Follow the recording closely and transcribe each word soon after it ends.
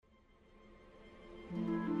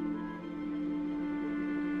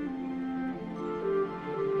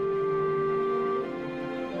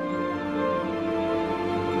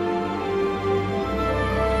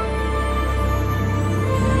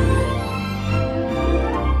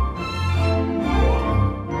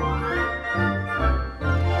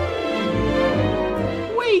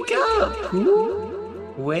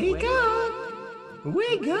Wake up!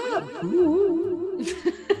 Wake up, Pooh!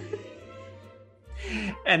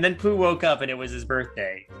 And then Pooh woke up and it was his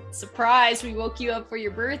birthday. Surprise, we woke you up for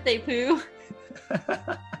your birthday, Pooh.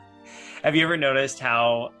 Have you ever noticed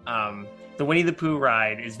how the Winnie the Pooh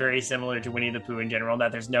ride is very similar to Winnie the Pooh in general,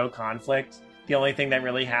 that there's no conflict? The only thing that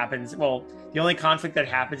really happens, the only conflict that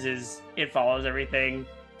happens is it follows everything.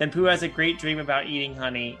 Then Pooh has a great dream about eating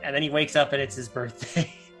honey, and then he wakes up and it's his birthday.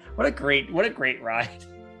 What a great ride.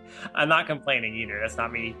 I'm not complaining either. That's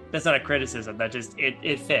not me. That's not a criticism. That just,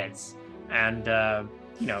 it fits. And,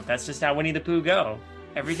 that's just how Winnie the Pooh go.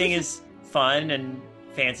 Everything is fun and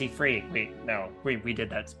fancy free. Wait, no, we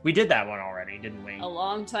did that. We did that one already, didn't we? A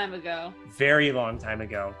long time ago. Very long time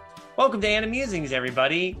ago. Welcome to Animusings,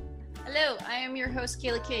 everybody. Hello, I am your host,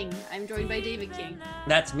 Kayla King. I'm joined by David King.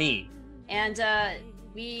 That's me. And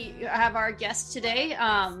we have our guest today.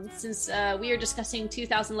 Since we are discussing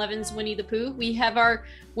 2011's Winnie the Pooh, we have our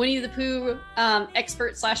Winnie the Pooh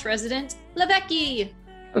expert / resident, LaVecchi.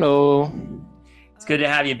 Hello. It's good to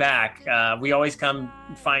have you back. We always come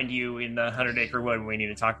find you in the 100-acre wood when we need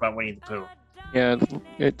to talk about Winnie the Pooh. Yeah,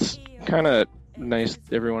 it's kind of nice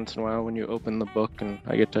every once in a while when you open the book and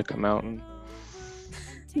I get to come out and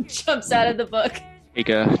jumps out of the book.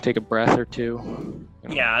 Take a breath or two.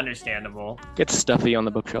 Yeah, understandable. Gets stuffy on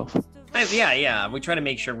the bookshelf. Yeah. We try to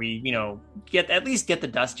make sure we, get the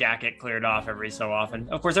dust jacket cleared off every so often.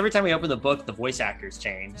 Of course, every time we open the book, the voice actors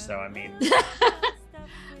change. So, I mean...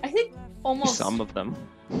 I think almost... Some of them.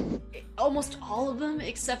 Almost all of them,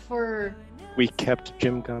 except for... We kept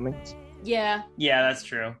Jim Cummings. Yeah. Yeah, that's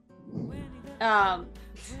true.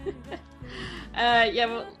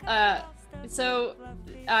 So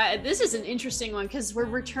this is an interesting one because we're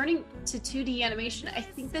returning to 2D animation. I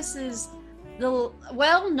think this is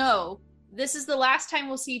this is the last time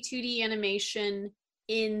we'll see 2D animation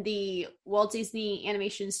in the Walt Disney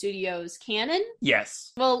Animation Studios canon.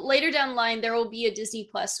 Yes. Well, later down the line there will be a Disney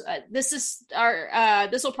Plus. This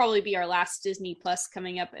will probably be our last Disney Plus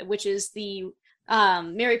coming up, which is the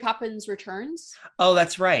Mary Poppins Returns. Oh,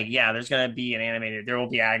 that's right. Yeah, there will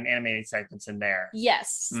be animated segments in there.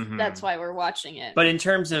 Yes, mm-hmm. That's why we're watching it. But in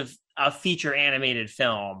terms of a feature animated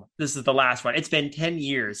film, this is the last one. It's been 10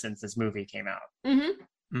 years since this movie came out.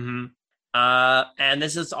 Mm-hmm. Mm-hmm. And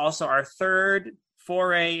this is also our third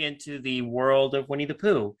foray into the world of Winnie the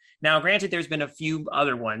Pooh. Now, granted, there's been a few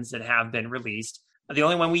other ones that have been released. The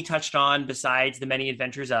only one we touched on besides The Many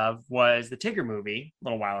Adventures of was the Tigger movie a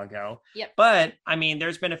little while ago. Yep. But, I mean,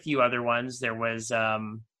 there's been a few other ones. There was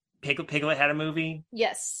Piglet had a movie.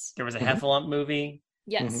 Yes. There was a Heffalump movie.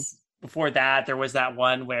 Yes. Mm-hmm. Before that, there was that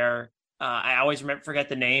one where I always forget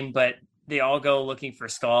the name, but they all go looking for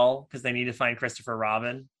Skull because they need to find Christopher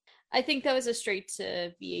Robin. I think that was a straight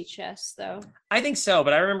to VHS, though. I think so,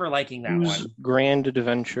 but I remember liking that one. Grand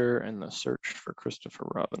Adventure and the Search for Christopher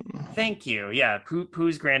Robin. Thank you. Yeah,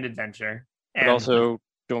 Pooh's Grand Adventure. But also,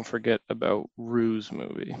 don't forget about Roo's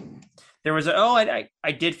movie. There was I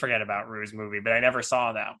did forget about Roo's movie, but I never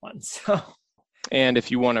saw that one. So. And if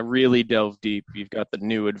you want to really delve deep, you've got the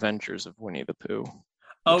New Adventures of Winnie the Pooh.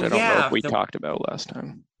 I don't know if we talked about last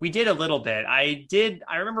time. We did a little bit. I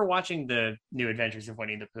remember watching the New Adventures of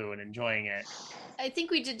Winnie the Pooh and enjoying it. I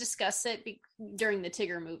think we did discuss it during the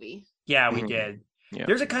Tigger movie. Yeah, we did. Yeah.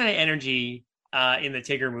 There's a kind of energy in the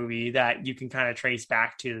Tigger movie that you can kind of trace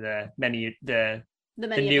back to the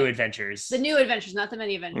New Adventures. The New Adventures, not the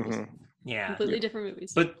Many Adventures. Mm-hmm. Yeah. Completely different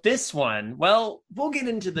movies. But this one, we'll get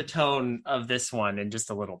into the tone of this one in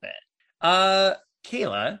just a little bit.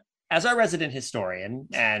 Kayla, as our resident historian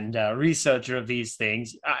and researcher of these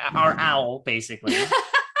things, our owl, basically,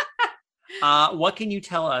 what can you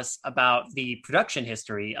tell us about the production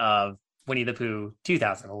history of Winnie the Pooh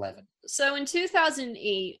 2011? So in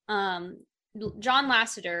 2008, John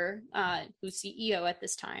Lasseter, who's CEO at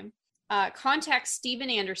this time, contacts Steven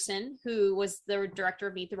Anderson, who was the director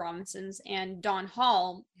of Meet the Robinsons, and Don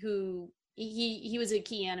Hall, who he was a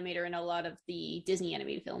key animator in a lot of the Disney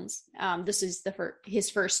animated films. This is his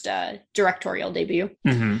first directorial debut.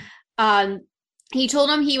 Mm-hmm. He told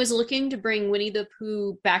him he was looking to bring Winnie the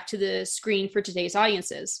Pooh back to the screen for today's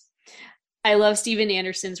audiences. I love Steven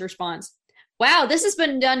Anderson's response. Wow, this has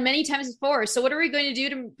been done many times before. So what are we going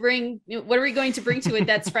to bring to it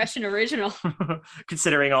that's fresh and original?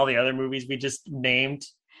 Considering all the other movies we just named.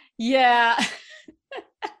 Yeah.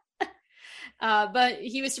 But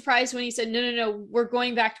he was surprised when he said, no, we're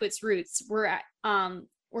going back to its roots. We're going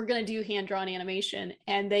to do hand-drawn animation.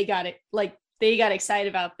 And they got excited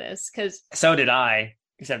about this because... So did I,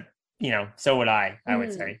 except, so would I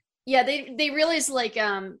would say. Yeah, they realized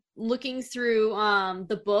looking through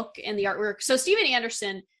the book and the artwork. So Steven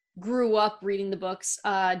Anderson grew up reading the books.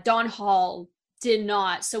 Don Hall did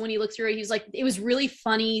not. So when he looked through it, he was like, it was really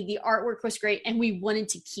funny. The artwork was great, and we wanted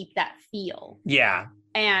to keep that feel. Yeah.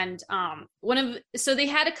 And so they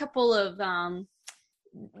had a couple of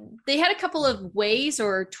ways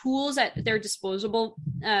or tools at their disposal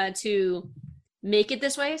to make it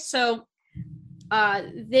this way. So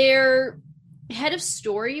their head of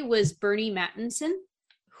story was Bernie Mattinson,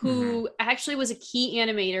 who actually was a key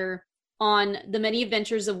animator on The Many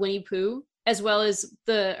Adventures of Winnie Pooh, as well as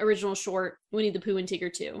the original short Winnie the Pooh and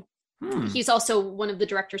Tigger 2. He's also one of the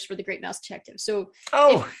directors for The Great Mouse Detective. So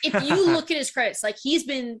if you look at his credits, like, he's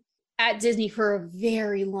been at Disney for a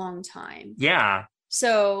very long time. Yeah.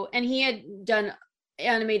 So, and he had done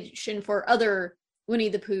animation for other Winnie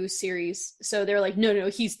the Pooh series. So they're like, no,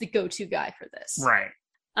 he's the go-to guy for this. Right.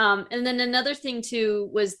 And then another thing too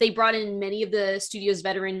was they brought in many of the studio's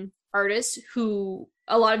veteran artists, who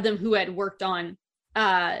a lot of them who had worked on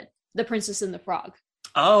The Princess and the Frog.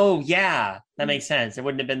 Oh yeah, that makes sense. It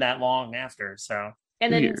wouldn't have been that long after. So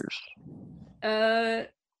and 2 then years.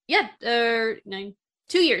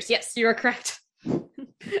 2 years. Yes, you are correct.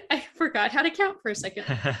 I forgot how to count for a second.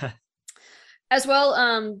 As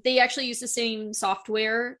well, they actually use the same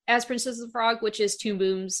software as Princess of the Frog, which is Toon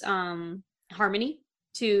Boom's Harmony,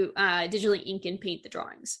 to digitally ink and paint the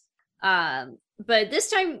drawings. But this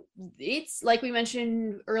time, it's like we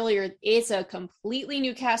mentioned earlier, it's a completely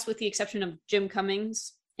new cast with the exception of Jim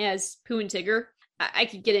Cummings as Pooh and Tigger. I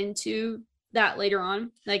could get into that later on,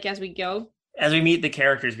 like as we go. As we meet the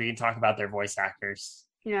characters, we can talk about their voice actors.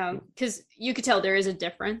 You know, because you could tell there is a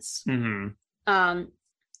difference. Mm-hmm.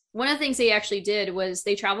 One of the things they actually did was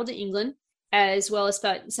they traveled to England, as well as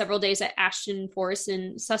spent several days at Ashton Forest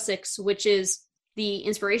in Sussex, which is the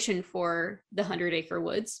inspiration for the 100 Acre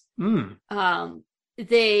Woods.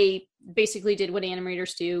 They basically did what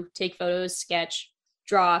animators do: take photos, sketch,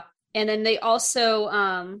 draw, and then they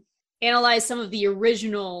also analyzed some of the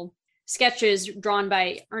original sketches drawn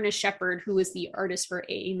by Ernest Shepard, who was the artist for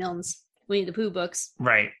A.A. Milne's Winnie the Pooh books,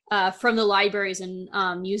 right? From the libraries and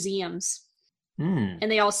museums.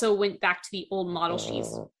 And they also went back to the old model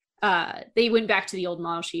sheets. They went back to the old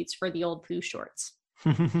model sheets for the old Pooh shorts.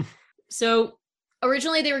 So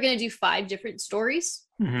originally they were going to do 5 different stories,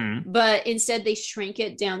 but instead they shrank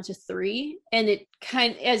it down to 3. And it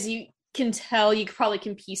kind of, as you can tell, you probably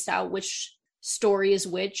can piece out which story is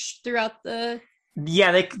which throughout the...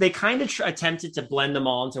 Yeah, they kind of attempted to blend them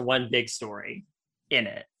all into one big story in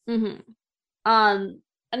it.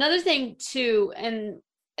 Another thing too, and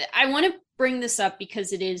I want to bring this up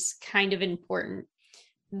because it is kind of important.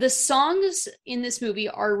 The songs in this movie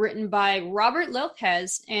are written by Robert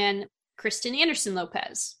Lopez and Kristen Anderson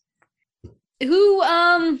Lopez, who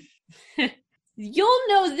you'll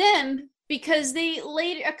know them because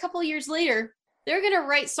a couple years later they're gonna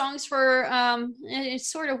write songs for a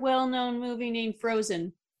sort of well-known movie named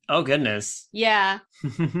Frozen. Oh goodness. Yeah.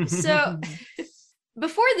 So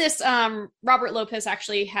before this, Robert Lopez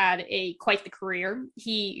actually had quite the career.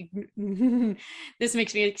 This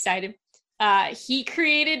makes me excited. He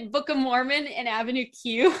created Book of Mormon and Avenue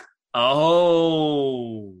Q.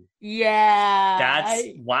 Oh. Yeah. That's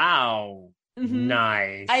wow.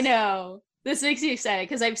 Nice. I know. This makes me excited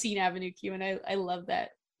because I've seen Avenue Q and I love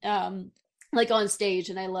that. Like on stage,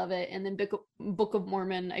 and I love it. And then Book of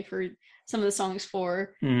Mormon, I've heard some of the songs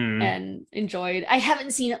for and enjoyed. I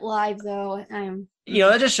haven't seen it live though.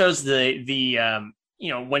 That just shows the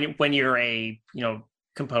when you're a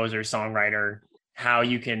composer, songwriter, how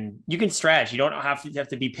you can stretch. You don't have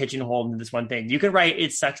to be pigeonholed into this one thing. You can write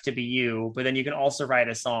 "It Sucks to Be You," but then you can also write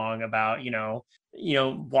a song about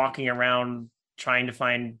walking around trying to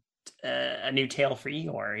find a new tail for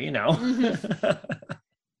Eeyore.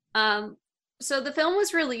 So the film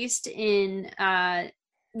was released in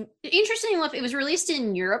interestingly enough, it was released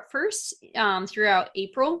in Europe first throughout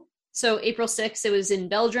April. So April 6th, it was in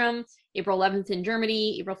Belgium, April 11th in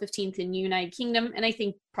Germany, April 15th in United Kingdom. And I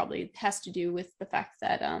think probably it has to do with the fact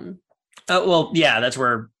that that's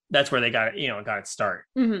where they got it, got its start.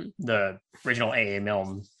 The original A.A.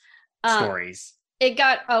 Milne stories. It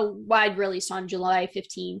got a wide release on July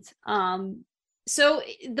 15th. So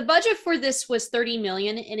the budget for this was $30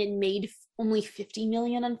 million and it made only $50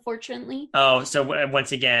 million, unfortunately. Oh, so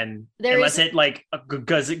once again, unless it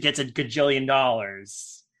gets a gajillion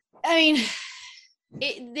dollars. I mean,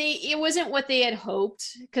 it wasn't what they had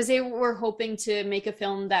hoped, because they were hoping to make a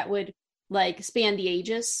film that would span the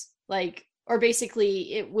ages, or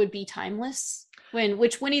basically it would be timeless.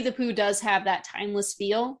 Which Winnie the Pooh does have that timeless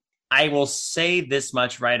feel. I will say this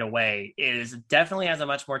much right away: it definitely has a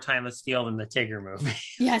much more timeless feel than the Tigger movie.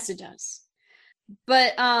 Yes, it does.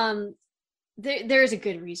 But there's a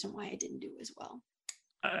good reason why it didn't do as well.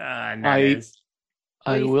 And that is.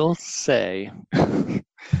 I will say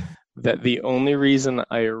that the only reason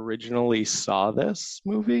I originally saw this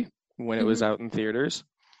movie when it was out in theaters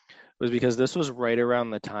was because this was right around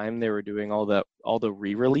the time they were doing all the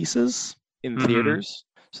re-releases in theaters.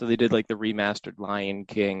 So they did like the remastered Lion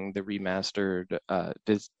King, the remastered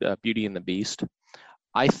Beauty and the Beast.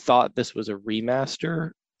 I thought this was a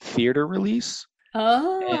remaster theater release.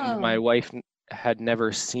 And my wife had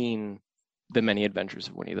never seen The Many Adventures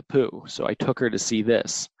of Winnie the Pooh. So I took her to see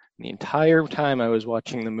this. And the entire time I was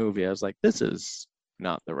watching the movie, I was like, this is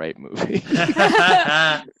not the right movie.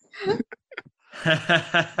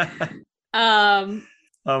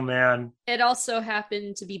 Oh man. It also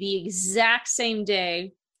happened to be the exact same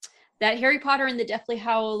day that Harry Potter and the Deathly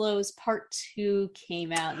Hallows Part 2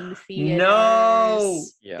 came out in the theaters. No!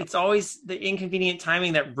 Yeah. It's always the inconvenient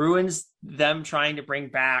timing that ruins them trying to bring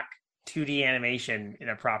back 2D animation in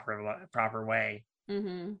a proper way.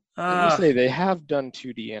 Mm-hmm. I will say they have done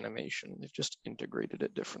 2D animation. They've just integrated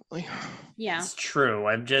it differently. Yeah. It's true.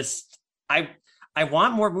 I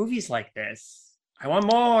want more movies like this. I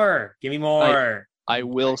want more. Give me more. I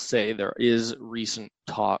will say there is recent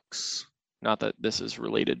talks. Not that this is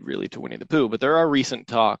related really to Winnie the Pooh, but there are recent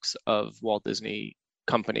talks of Walt Disney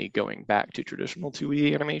Company going back to traditional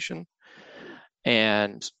 2D animation.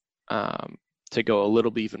 And to go a little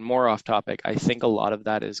bit even more off topic, I think a lot of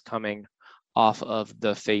that is coming off of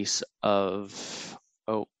the face of,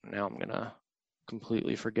 now I'm going to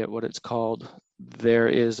completely forget what it's called. There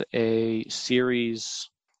is a series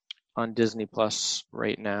on Disney Plus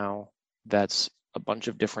right now that's a bunch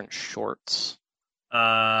of different shorts.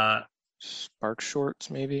 Spark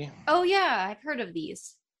Shorts, maybe. Oh yeah, I've heard of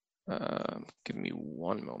these. Give me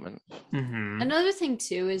one moment. Another thing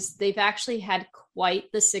too is they've actually had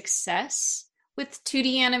quite the success with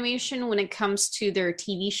 2D animation when it comes to their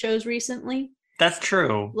TV shows recently. That's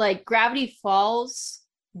true. Like Gravity Falls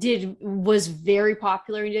was very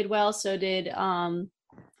popular and did well. So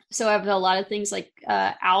have a lot of things like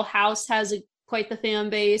Owl House has quite the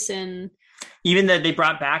fan base, and even that they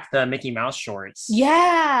brought back the Mickey Mouse shorts.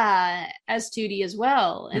 Yeah, as 2D as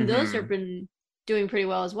well. And those have been doing pretty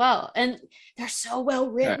well as well. And they're so well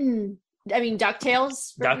written. I mean,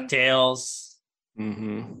 DuckTales. DuckTales.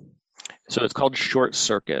 So it's called Short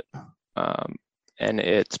Circuit. And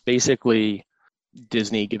it's basically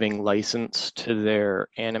Disney giving license to their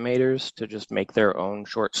animators to just make their own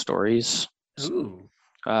short stories. Ooh.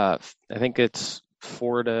 I think it's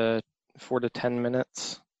 4 to 10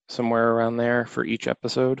 minutes. Somewhere around there for each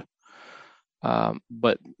episode.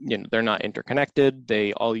 But they're not interconnected.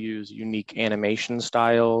 They all use unique animation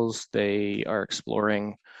styles. They are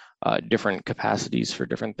exploring different capacities for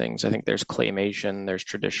different things. I think there's claymation, there's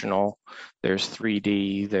traditional, there's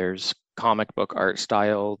 3D, there's comic book art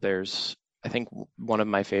style. There's, I think one of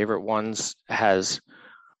my favorite ones has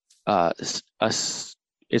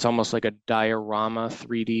it's almost like a diorama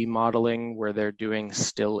 3D modeling where they're doing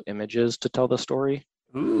still images to tell the story.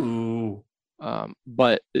 Ooh.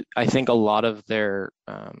 But I think a lot of their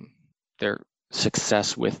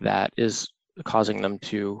success with that is causing them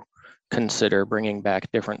to consider bringing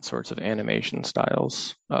back different sorts of animation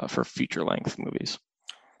styles for feature-length movies.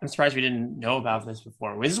 I'm surprised we didn't know about this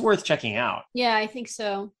before. This is worth checking out. Yeah, I think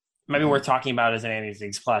so. Might be worth talking about as an Annie's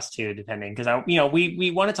Leagues Plus too, depending, because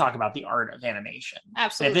we want to talk about the art of animation.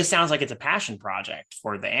 Absolutely. And if this sounds like it's a passion project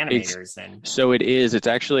for the animators, then so it is. It's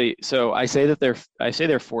actually, so I say that they're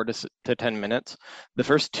 4 to 10 minutes. The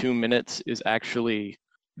first 2 minutes is actually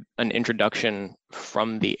an introduction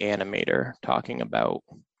from the animator talking about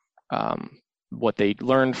what they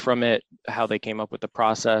learned from it, how they came up with the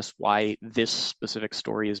process, why this specific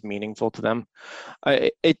story is meaningful to them.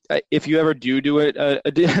 If you ever do it,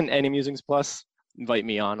 an Annie Musings Plus, invite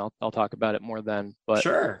me on. I'll talk about it more then. But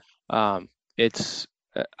sure. It's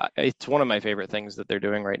one of my favorite things that they're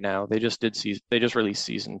doing right now. They just released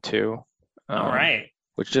season 2. All right.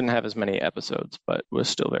 Which didn't have as many episodes, but was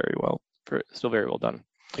still very well done.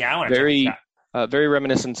 Yeah, I want to check it out. Very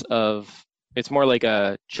reminiscent of. It's more like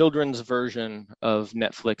a children's version of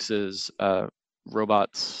Netflix's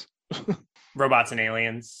Robots. Robots and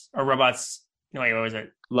Aliens. Or Robots. No, wait, what was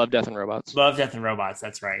it? Love, Death, and Robots. Love, Death, and Robots.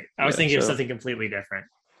 That's right. I was thinking of something completely different.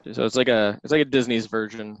 So it's like a Disney's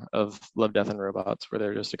version of Love, Death, and Robots, where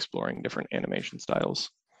they're just exploring different animation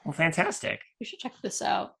styles. Well, fantastic. We should check this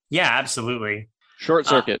out. Yeah, absolutely. Short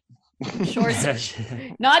Circuit. Short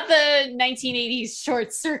Circuit. Not the 1980s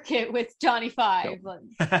Short Circuit with Johnny Five.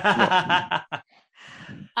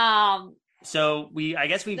 No. So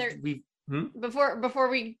before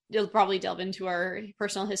we probably delve into our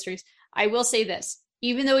personal histories, I will say this.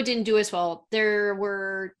 even though it didn't do as well, there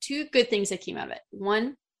were two good things that came out of it.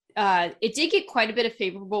 One, it did get quite a bit of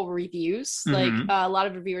favorable reviews. Like a lot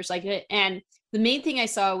of reviewers liked it. And the main thing I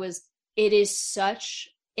saw was it is such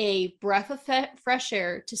a breath of fresh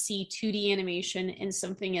air to see 2D animation in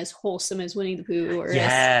something as wholesome as Winnie the Pooh, or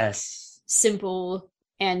as simple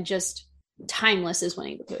and just timeless as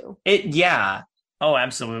Winnie the Pooh. Oh,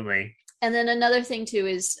 absolutely. And then another thing too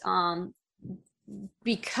is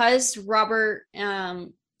because Robert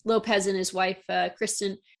Lopez and his wife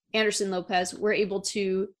Kristen Anderson Lopez were able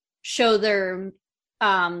to show their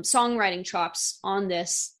songwriting chops on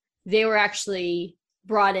this, they were actually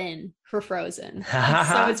brought in for Frozen.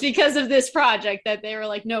 So it's because of this project that they were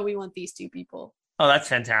like, no, we want these two people. Oh, that's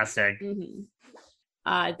fantastic. There's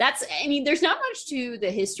not much to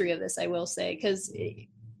the history of this, I will say, because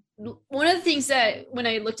one of the things that when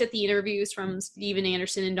I looked at the interviews from Steven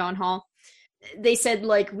Anderson and Don Hall, they said,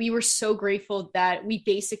 like, we were so grateful that we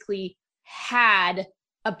basically had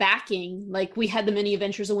a backing. Like, we had the Many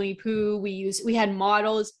Adventures of Winnie Pooh. We had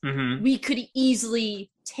models. We could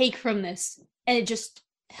easily take from this, and it just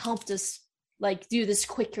helped us like do this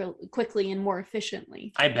quickly and more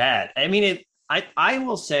efficiently. I bet. I mean, I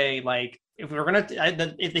will say, like, if we're gonna,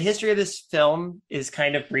 if the history of this film is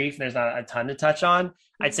kind of brief and there's not a ton to touch on,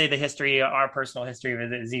 I'd say our personal history of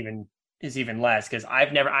it is even less, because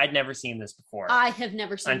I'd never seen this before. I have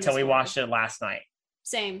never seen until we watched it last night.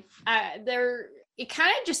 Same. It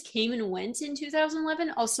kind of just came and went in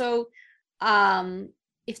 2011. Also,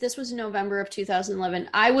 if this was November of 2011,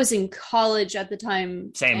 I was in college at the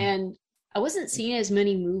time. Same. And I wasn't seeing as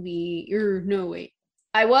many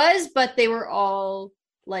I was, but they were all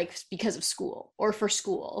like because of school or for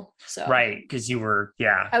school. So right, because you were,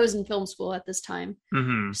 I was in film school at this time.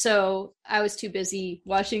 So I was too busy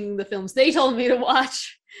watching the films they told me to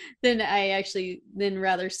watch than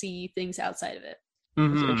rather see things outside of it.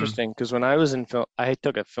 It's interesting because when I was in film, I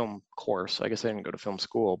took a film course. I guess I didn't go to film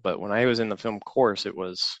school, but when I was in the film course, it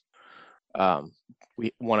was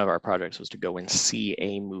one of our projects was to go and see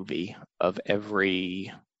a movie of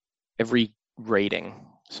every rating.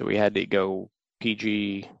 So we had to go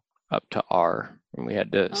PG up to R, and we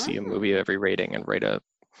had to see a movie of every rating and write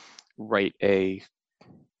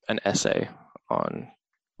an essay on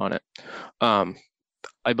it.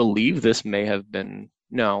 I believe this may have been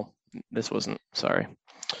this wasn't. Sorry,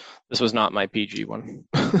 this was not my PG one.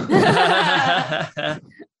 I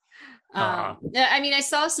mean, I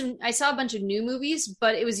saw a bunch of new movies,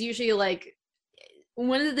 but it was usually like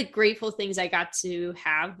one of the grateful things I got to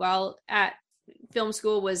have while at film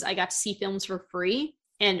school was I got to see films for free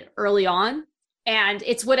and early on, and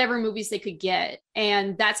it's whatever movies they could get,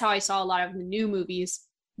 and that's how I saw a lot of the new movies.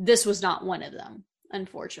 This was not one of them,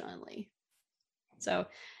 unfortunately. So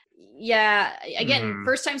yeah, again,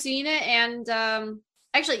 first time seeing it. And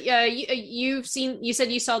actually, you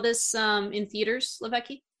said you saw this in theaters,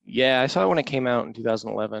 Levecki? Yeah, I saw it when it came out in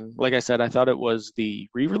 2011. Like I said, I thought it was the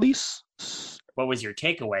re-release. What was your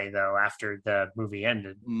takeaway, though, after the movie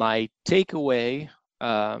ended? My takeaway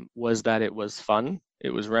was that it was fun.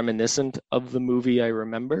 It was reminiscent of the movie I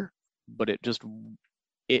remember, but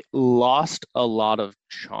it lost a lot of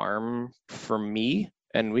charm for me.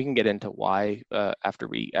 And we can get into why after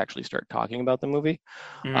we actually start talking about the movie.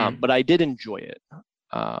 But I did enjoy it.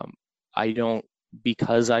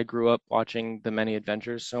 Because I grew up watching The Many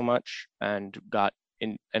Adventures so much and got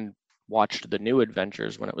in and watched the New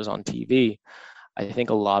Adventures when it was on TV, I think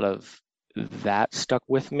a lot of that stuck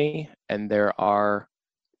with me. And there are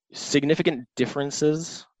significant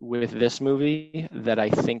differences with this movie that I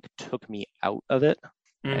think took me out of it.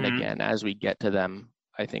 And again, as we get to them,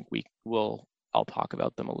 I think I'll talk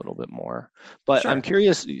about them a little bit more. But sure. I'm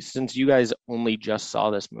curious, since you guys only just saw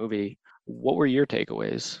this movie, what were your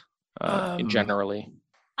takeaways generally?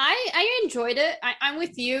 I enjoyed it. I'm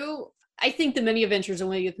with you. I think The Many Adventures of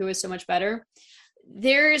Winnie the Pooh is so much better.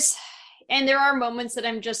 There are moments that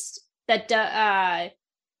I'm just that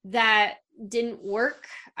didn't work.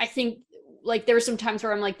 I think like there were some times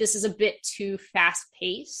where I'm like, this is a bit too fast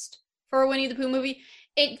paced for a Winnie the Pooh movie.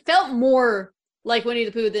 It felt more like Winnie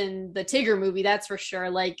the Pooh than the Tigger movie, that's for sure.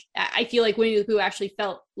 Like, I feel like Winnie the Pooh actually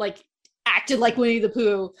acted like Winnie the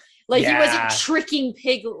Pooh. Like, he wasn't tricking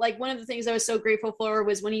Pig. Like, one of the things I was so grateful for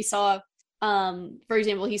was when he saw, for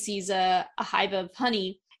example, he sees a hive of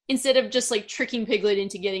honey. Instead of just, like, tricking Piglet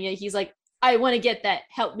into getting it, he's like, I want to get that.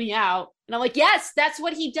 Help me out. And I'm like, yes, that's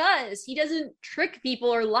what he does. He doesn't trick people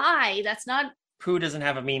or lie. That's not... Pooh doesn't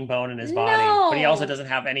have a mean bone in his body, but he also doesn't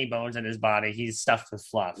have any bones in his body. He's stuffed with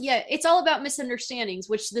fluff. Yeah, it's all about misunderstandings,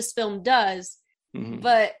 which this film does.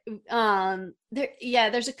 But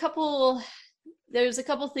there's a couple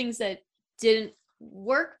things that didn't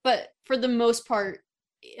work, but for the most part,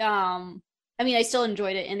 I mean, I still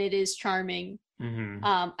enjoyed it, and it is charming. Mm-hmm.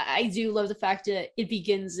 I do love the fact that it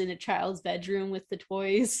begins in a child's bedroom with the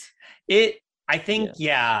toys. I think,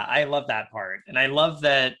 yeah, I love that part. And I love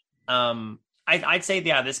that, I'd say,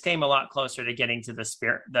 yeah, this came a lot closer to getting to the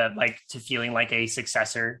spirit, to feeling like a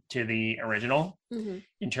successor to the original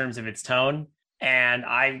in terms of its tone. And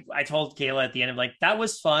I told Kayla at the end of like, that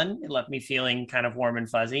was fun. It left me feeling kind of warm and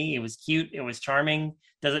fuzzy. It was cute. It was charming.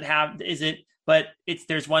 But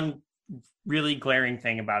there's one really glaring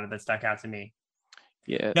thing about it that stuck out to me.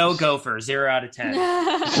 Yeah. No Gopher, 0 out of 10.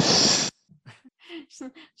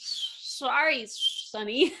 Sorry,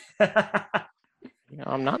 Sonny.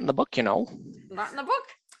 I'm not in the book, Not in the book.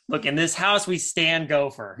 Look, in this house, we stand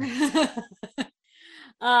Gopher. For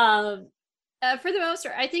the most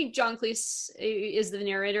part, I think John Cleese is the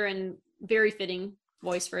narrator and very fitting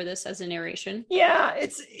voice for this as a narration. Yeah,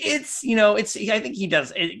 it's I think he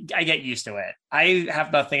does it. I get used to it. I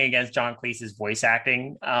have nothing against John Cleese's voice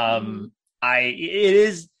acting.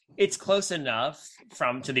 It's close enough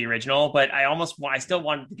to the original, but I still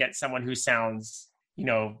wanted to get someone who sounds,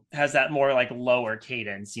 has that more like lower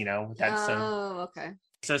cadence, Okay.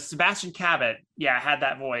 So Sebastian Cabot, had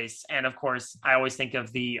that voice, and of course, I always think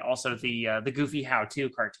of the Goofy How-To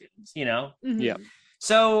cartoons, Yeah.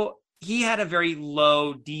 So he had a very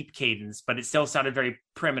low, deep cadence, but it still sounded very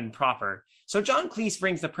prim and proper. So John Cleese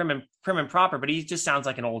brings the prim and proper, but he just sounds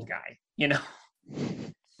like an old guy,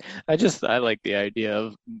 I like the idea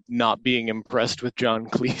of not being impressed with John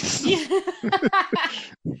Cleese.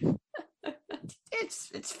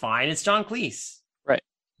 It's fine. It's John Cleese. Right.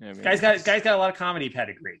 I mean, guy's got a lot of comedy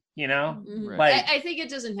pedigree, Right. Like, I think it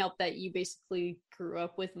doesn't help that you basically grew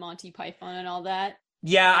up with Monty Python and all that.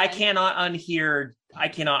 Yeah, I cannot unhear,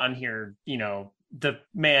 the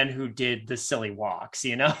man who did the silly walks,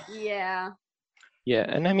 Yeah. Yeah,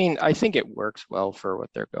 and I mean, I think it works well for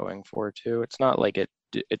what they're going for too. It's not like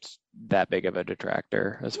it's that big of a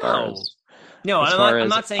detractor as far as I'm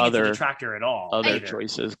not saying it's a detractor at all. Other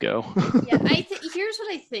choices go. Yeah, here's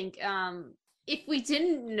what I think. If we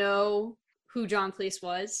didn't know who John Cleese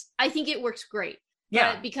was, I think it works great.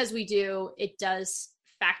 Yeah, but because we do, it does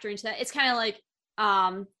factor into that. It's kind of like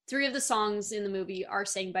 3 of the songs in the movie are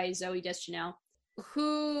sang by Zooey Deschanel,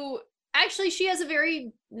 who actually she has a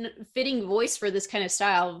very fitting voice for this kind of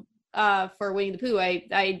style for Winnie the Pooh.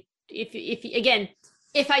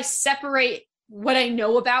 If I separate what I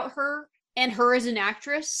know about her and her as an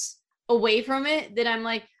actress away from it, then I'm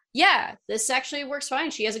like, yeah, this actually works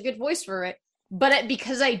fine. She has a good voice for it. But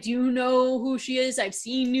because I do know who she is, I've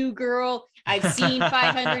seen New Girl, I've seen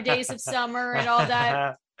 500 Days of Summer and all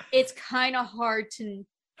that, it's kind of hard to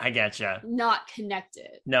I getcha. Not connect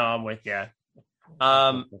it. No, I'm with you.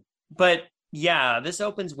 But yeah, this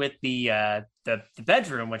opens with the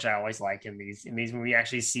bedroom, which I always like in these when we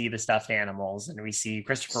actually see the stuffed animals and we see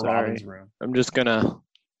Christopher Robin's room. I'm just gonna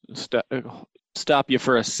stop you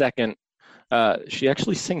for a second. She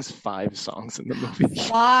actually sings 5 songs in the movie.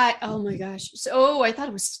 5? Oh my gosh! I thought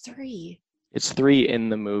it was 3. It's 3 in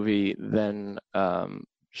the movie. Then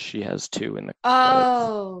she has 2 in the.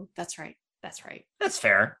 Oh, that's right. That's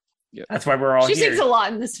fair. Yep. That's why we're all here. She sings a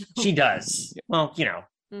lot in this film. She does. Yep. Well,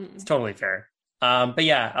 it's totally fair. But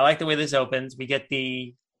yeah, I like the way this opens. We get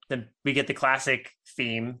the classic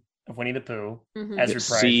theme of Winnie the Pooh as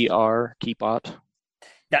reprised. C.R. Keepot.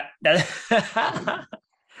 That that's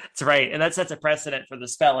right, and that sets a precedent for the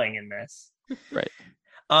spelling in this. Right.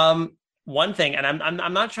 One thing, and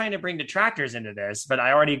I'm not trying to bring detractors into this, but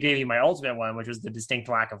I already gave you my ultimate one, which was the distinct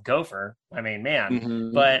lack of Gopher. I mean,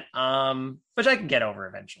 man, but which I can get over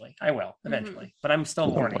eventually. I will eventually, but I'm still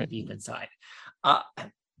mourning deep inside.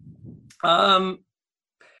 The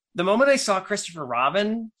moment I saw Christopher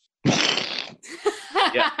Robin, it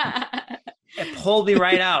pulled me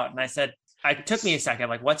right out, and I said, it took me a second.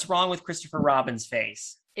 Like, what's wrong with Christopher Robin's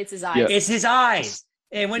face? It's his eyes. Yep. It's his eyes.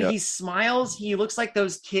 And when he smiles, he looks like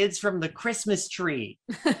those kids from the Christmas tree.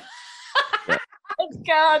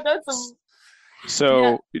 God, that's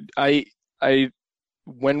So I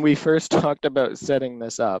when we first talked about setting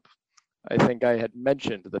this up, I think I had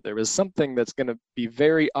mentioned that there was something that's going to be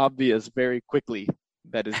very obvious very quickly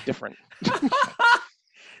that is different.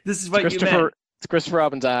 This is what you meant. It's Christopher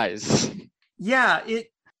Robin's eyes. Yeah,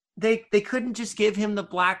 they couldn't just give him the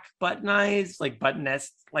black button eyes, like buttoness,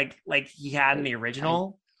 like he had in the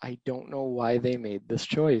original. I don't know why they made this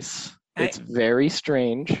choice. It's very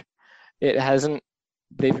strange.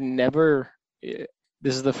 They've never.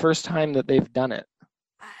 This is the first time that they've done it.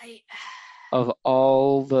 Of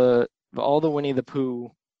all the Winnie the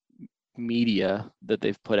Pooh media that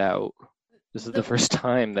they've put out, This is the first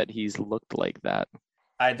time that he's looked like that.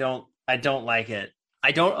 I don't like it.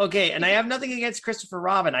 I don't okay, and I have nothing against Christopher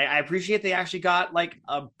Robin. I appreciate they actually got like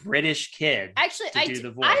a British kid Actually, to do the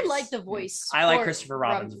voice. I like the voice. I like Christopher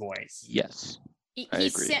Robin's voice. Yes.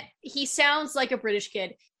 He sounds like a British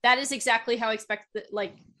kid. That is exactly how I expect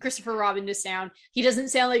like Christopher Robin to sound. He doesn't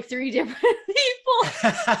sound like three different people.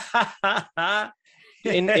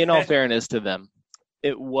 In all fairness to them,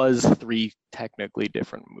 it was three technically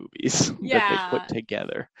different movies that they put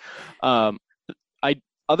together.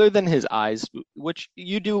 Other than his eyes, which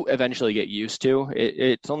you do eventually get used to,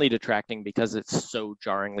 it's only detracting because it's so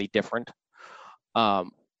jarringly different.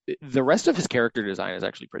 The rest of his character design is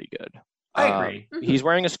actually pretty good. I agree. He's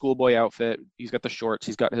wearing a schoolboy outfit. He's got the shorts.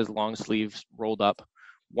 He's got his long sleeves rolled up,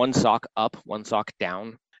 one sock up, one sock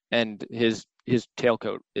down, and his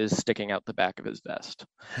tailcoat is sticking out the back of his vest.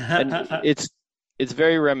 And it's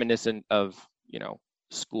very reminiscent of,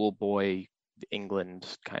 schoolboy England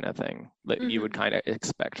kind of thing that you would kind of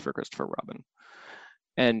expect for Christopher Robin.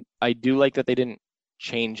 And I do like that they didn't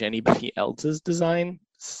change anybody else's design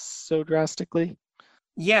so drastically.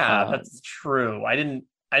 Yeah, that's true. I didn't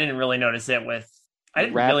really notice it I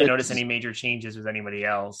didn't really notice any major changes with anybody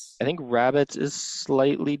else. I think Rabbit's is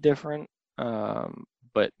slightly different,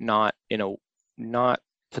 but not to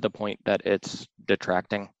the point that it's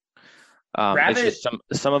detracting. Rabbit, it's just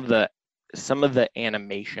some of the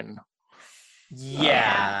animation.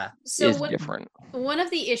 Yeah, is different. One of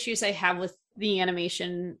the issues I have with the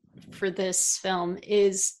animation for this film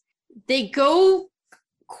is they go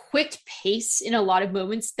quick pace in a lot of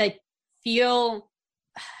moments that feel.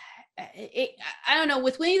 I don't know.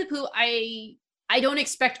 With Winnie the Pooh, I don't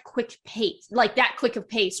expect quick pace, like that quick of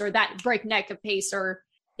pace or that breakneck of pace, or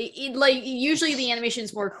like usually the animation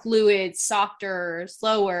is more fluid, softer,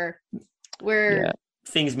 slower, where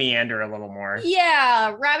things meander a little more.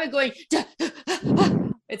 Yeah, Rabbit going.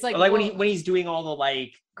 It's like when he's doing all the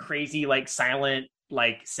like crazy like silent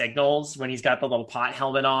like signals when he's got the little pot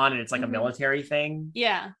helmet on and it's like a military thing.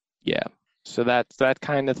 Yeah. Yeah. So that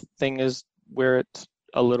kind of thing is where it's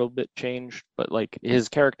a little bit changed, but like his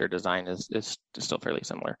character design is still fairly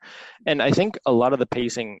similar. And I think a lot of the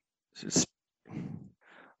pacing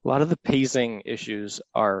issues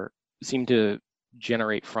seem to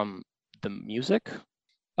generate from the music.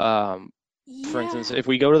 For instance, if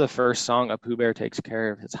we go to the first song, A Pooh Bear Takes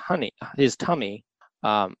Care of His Tummy,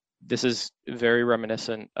 this is very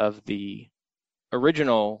reminiscent of the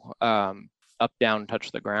original Up, Down,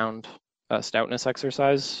 Touch the Ground stoutness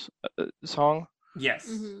exercise song.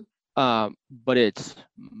 Yes. But it's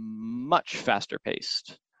much faster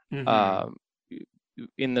paced.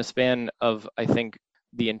 In the span of, I think,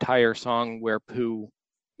 the entire song where Pooh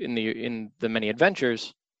in the Many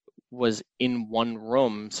Adventures was in one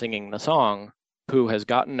room singing the song, Pooh has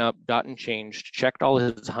gotten up, gotten changed, checked all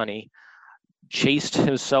his honey, chased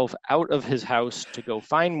himself out of his house to go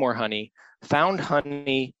find more honey, found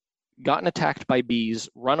honey, gotten attacked by bees,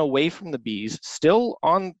 run away from the bees, still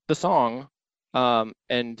on the song,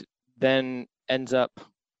 and then ends up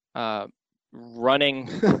running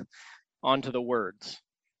onto the words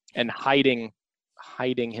and hiding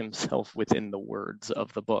himself within the words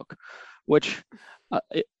of the book, which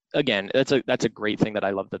again, that's a great thing that I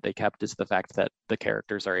love that they kept, is the fact that the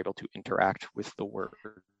characters are able to interact with the words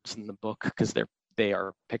in the book because they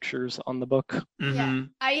are pictures on the book. Yeah,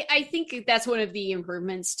 I think that's one of the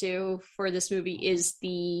improvements too for this movie is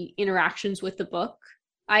the interactions with the book.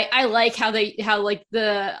 I like how like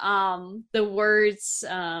the words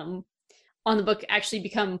on the book actually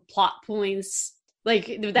become plot points.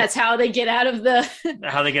 Like that's how they get out of the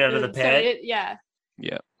the pit. Yeah.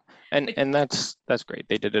 And that's great.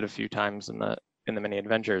 They did it a few times in the Many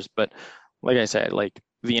Adventures, but like I said, like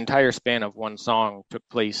the entire span of one song took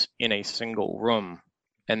place in a single room,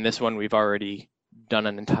 and this one we've already done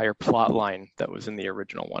an entire plot line that was in the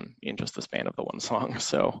original one in just the span of the one song.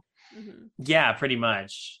 So yeah, pretty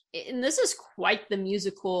much. And this is quite the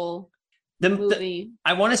musical movie.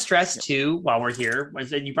 I want to stress too, while we're here,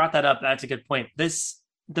 you brought that up. That's a good point.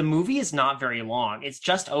 The movie is not very long. It's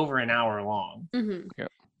just over an hour long.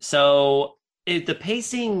 So the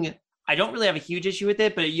pacing, I don't really have a huge issue with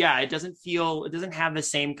it, but yeah, it doesn't have the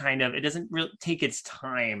same kind of, it doesn't really take its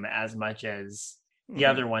time as much as the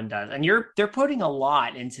other one does. And they're putting a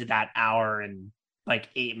lot into that hour and like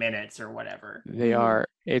 8 minutes or whatever. They are.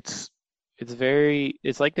 It's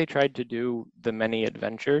like they tried to do the Many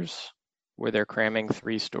Adventures where they're cramming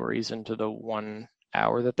 3 stories into the 1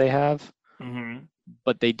 hour that they have.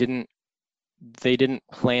 But they didn't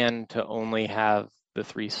plan to only have the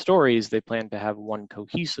 3 stories. They planned to have one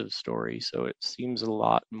cohesive story, so it seems a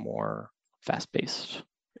lot more fast-paced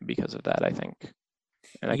because of that, I think.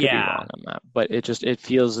 And I could be Yeah. wrong on that, but it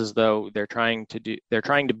feels as though they're trying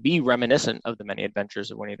to be reminiscent of the Many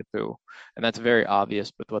Adventures of Winnie the Pooh, and that's very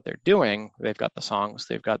obvious with what they're doing. They've got the songs,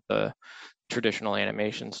 they've got the traditional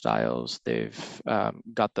animation styles, they've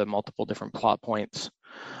got the multiple different plot points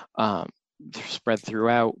spread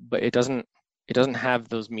throughout, but it doesn't have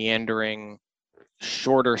those meandering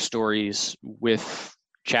shorter stories with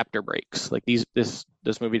chapter breaks. Like this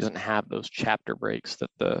movie doesn't have those chapter breaks that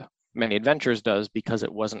the Many Adventures does, because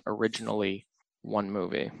it wasn't originally one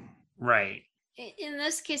movie. Right. In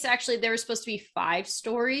this case, actually, there were supposed to be 5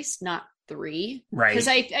 stories, not 3. Right. Because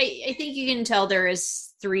I think you can tell there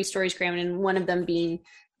is 3 stories crammed, and one of them being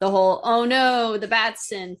the whole, oh no, the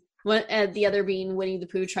Batson, the other being Winnie the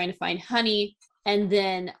Pooh trying to find honey, and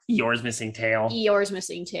then Eeyore's missing tail.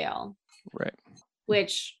 Right.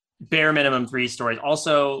 Which bare minimum 3 stories.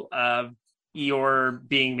 Also, Eeyore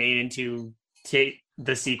being made into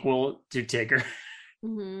the sequel to Tigger.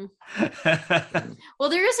 Mm-hmm. Well,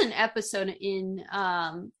 there is an episode in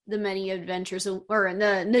the Many Adventures, or in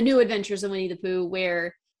the New Adventures of Winnie the Pooh,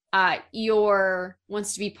 where Eeyore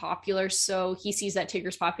wants to be popular, so he sees that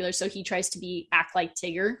Tigger's popular, so he tries to act like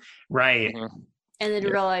Tigger, right? Mm-hmm. And then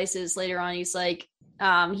realizes later on, he's like,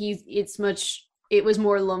 it was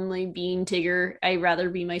more lonely being Tigger. I'd rather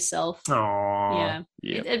be myself. Aww.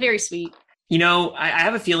 Yeah. It's very sweet. I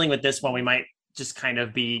have a feeling with this one we might just kind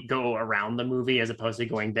of go around the movie as opposed to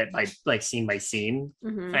going bit by like scene by scene.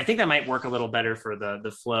 Mm-hmm. I think that might work a little better for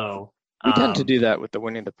the flow. We tend to do that with the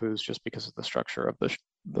Winnie the Poohs just because of the structure of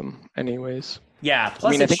them, anyways. Yeah.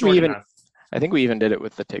 Plus, I think we even did it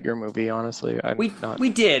with the Tigger movie. Honestly, we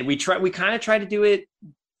did. We kind of tried to do it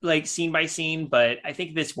like scene by scene, but I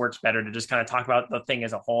think this works better to just kind of talk about the thing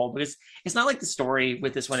as a whole, because it's not like the story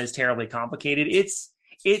with this one is terribly complicated. It's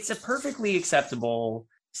a perfectly acceptable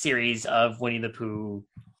series of Winnie the Pooh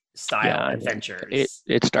style adventures.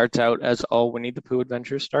 It starts out as all Winnie the Pooh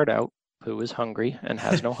adventures start out. Pooh is hungry and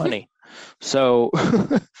has no honey. So,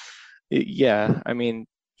 I mean,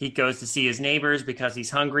 he goes to see his neighbors because he's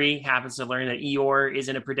hungry, happens to learn that Eeyore is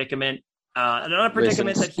in a predicament, not a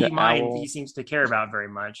predicament that he seems to care about very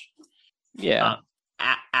much. Yeah.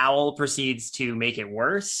 Owl proceeds to make it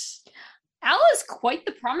worse. Owl is quite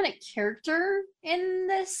the prominent character in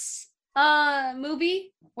this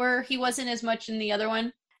movie, where he wasn't as much in the other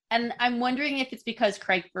one. And I'm wondering if it's because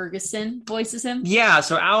Craig Ferguson voices him. Yeah,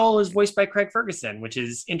 so Owl is voiced by Craig Ferguson, which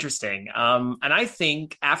is interesting. And I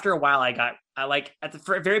think after a while, I like at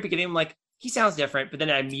the very beginning, I'm like, he sounds different, but then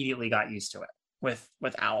I immediately got used to it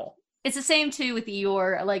with Owl. It's the same too with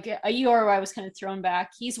Eeyore. Like Eeyore, I was kind of thrown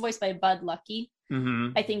back. He's voiced by Bud Lucky.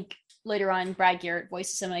 Mm-hmm. I think later on Brad Garrett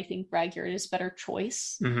voices him, and I think Brad Garrett is a better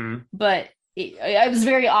choice. Mm-hmm. But I was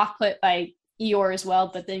very off-put by Eeyore as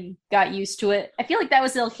well, but then got used to it. I feel like that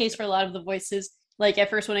was the case for a lot of the voices. Like at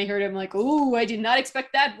first when I heard him, like, ooh, I did not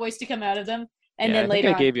expect that voice to come out of them. And then later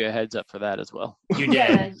I gave you a heads up for that as well. You did.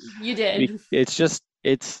 Yeah, you did.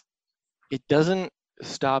 It doesn't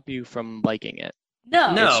stop you from liking it.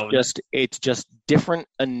 No. It's just different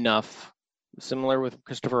enough. Similar with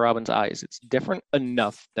Christopher Robin's Eyes. It's different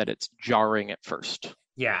enough that it's jarring at first.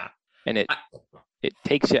 Yeah. And it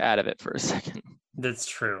takes you out of it for a second. That's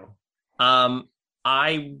true. Let's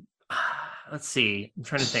see. I'm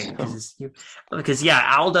trying to think because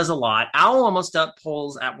Owl does a lot. Owl almost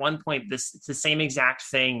pulls at one point. It's the same exact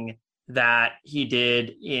thing that he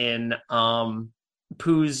did in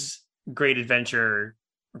Pooh's Grand Adventure.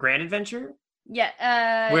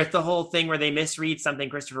 Yeah. With the whole thing where they misread something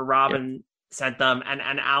Christopher Robin sent them,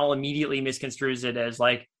 and Owl immediately misconstrues it as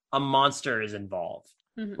like a monster is involved.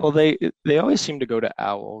 Mm-hmm. Well, they always seem to go to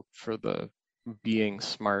Owl for the being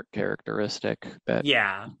smart characteristic that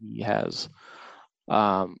he has,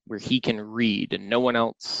 where he can read and no one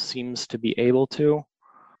else seems to be able to,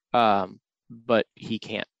 but he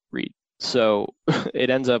can't read, so it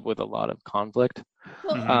ends up with a lot of conflict.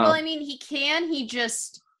 Well, I mean, he can, he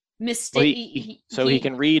just he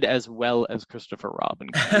can read as well as Christopher Robin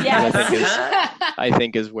can. Yes. I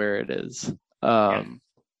think is where it is.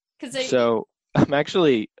 So I'm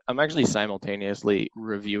actually simultaneously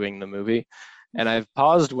reviewing the movie, and I've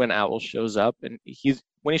paused when Owl shows up, and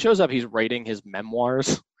when he shows up, he's writing his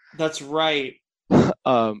memoirs. That's right.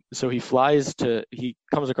 So he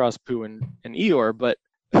comes across Pooh and Eeyore, but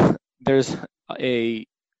there's the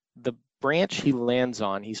branch he lands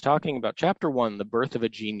on. He's talking about chapter 1, The Birth of a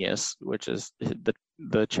Genius, which is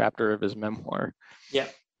the chapter of his memoir. Yeah.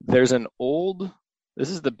 There's this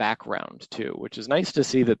is the background too, which is nice to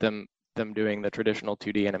see that them doing the traditional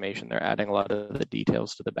 2D animation, they're adding a lot of the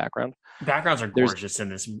details to the background. Backgrounds are There's- gorgeous in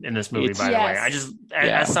this movie, It's- by the way. Yes. I just,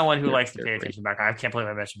 Yeah, as someone who they're- likes to they're pay great. attention to background, I can't believe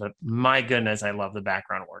I mentioned, but my goodness, I love the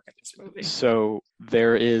background work in this movie. So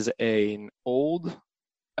there is an old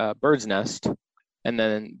bird's nest, and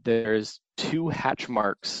then there's 2 hatch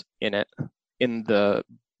marks in it in the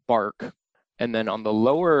bark, and then on the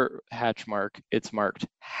lower hatch mark it's marked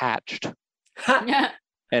hatched, Yeah.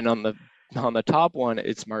 and on the top one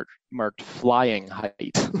it's marked flying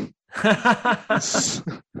height.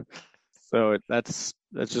 So that's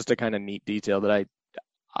just a kind of neat detail that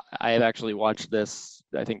I have actually watched this,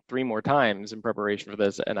 I think, 3 more times in preparation for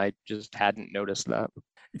this, and I just hadn't noticed that.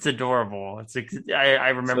 It's adorable. I It's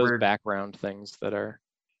remember those background things that are.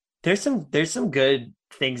 there's some good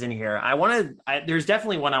things in here. There's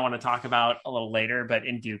definitely one I want to talk about a little later, but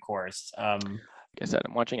in due course. Like I said,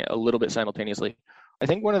 I'm watching it a little bit simultaneously. I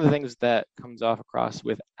think one of the things that comes across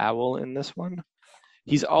with Owl in this one,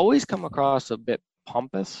 he's always come across a bit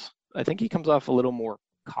pompous. I think he comes off a little more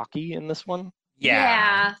cocky in this one,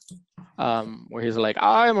 Yeah. where he's like,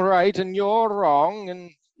 "I'm right and you're wrong,"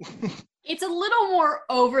 and It's a little more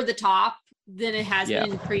over the top than it has Yeah.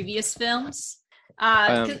 been in previous films.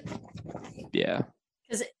 Yeah,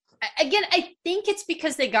 Again, I think it's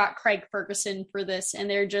because they got Craig Ferguson for this, and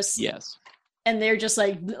they're just yes.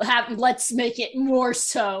 like, let's make it more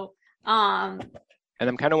so. And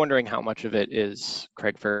I'm kind of wondering how much of it is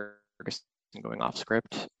Craig Ferguson going off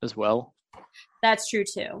script as well, That's true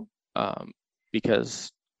too.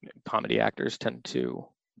 because comedy actors tend to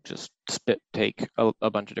just take a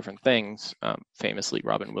bunch of different things, famously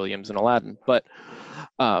Robin Williams in Aladdin, but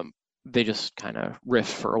they just kind of riff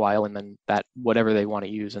for a while, and then that whatever they want to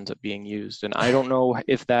use ends up being used. And I don't know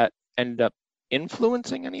if that ended up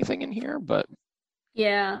influencing anything in here, but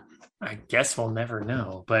Yeah. I guess we'll never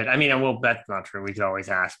know. But I mean, that's not true. We could always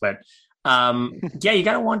ask. But yeah, you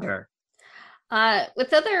gotta wonder.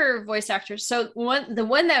 With other voice actors, so the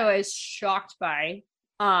one that I was shocked by,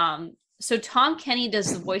 so Tom Kenny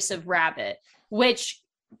does the voice of Rabbit, which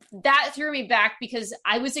that threw me back because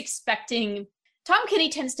I was expecting. Tom Kenny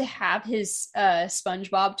tends to have his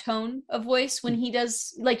SpongeBob tone of voice when he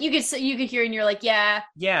does, like, you could hear and you're like, yeah,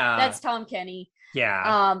 Yeah. that's Tom Kenny.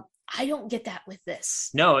 Yeah. I don't get that with this.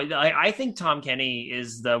 No, I think Tom Kenny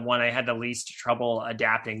is the one I had the least trouble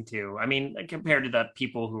adapting to. I mean, compared to the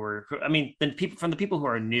people who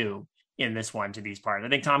are new in this one to these parts. I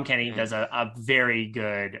think Tom Kenny does a very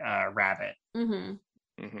good Rabbit.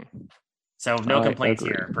 Mm-hmm. So no complaints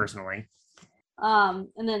agreed. here, personally.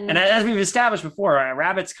 And as we've established before,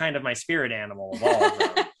 Rabbit's kind of my spirit animal of all of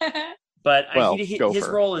them. But Well, his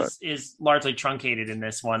Gopher, role but- is largely truncated in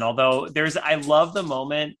this one. Although I love the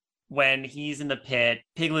moment when he's in the pit,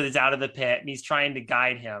 Piglet is out of the pit, and he's trying to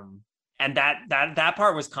guide him, and that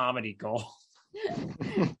part was comedy gold.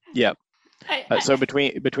 Yeah. So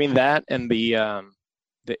between that and the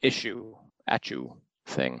issue Achu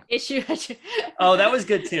thing, issue. Oh, that was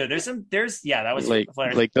good too. That was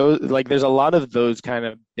there's a lot of those kind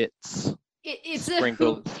of bits it's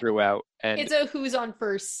sprinkled throughout, and it's a who's on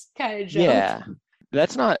first kind of joke. yeah,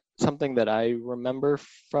 that's not something that I remember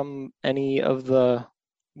from any of the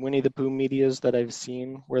Winnie the Pooh medias that I've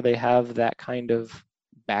seen where they have that kind of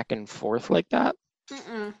back and forth like that.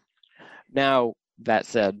 Mm-mm. Now, that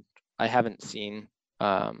said, I haven't seen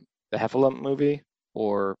the Heffalump movie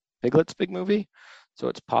or Piglet's Big Movie, so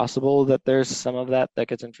it's possible that there's some of that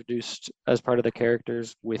gets introduced as part of the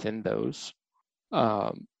characters within those.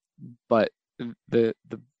 But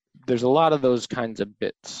there's a lot of those kinds of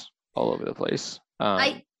bits all over the place.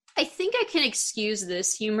 I think I can excuse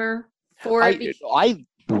this humor for it. I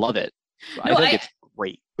love it. No, I think it's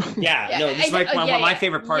great. Yeah, Yeah, no, this is my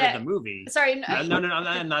favorite part yeah. of the movie. Sorry, No,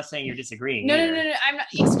 I'm not saying you're disagreeing. No, either. I'm not.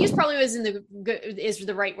 Excuse probably is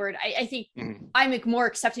the right word. I think Mhm. I'm more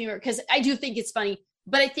accepting of it because I do think it's funny.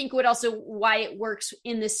 But I think why it works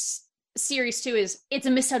in this series too is it's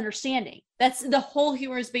a misunderstanding. That's the whole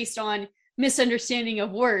humor is based on misunderstanding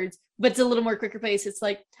of words, but it's a little more quicker pace. It's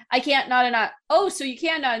like, I can't not a not. Oh, so you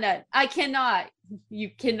can not a not. I cannot. You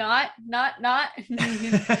cannot not.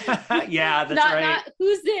 Yeah, that's not, right. Not,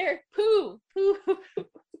 who's there? Pooh.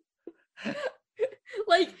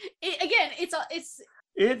 Like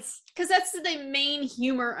it's because that's the main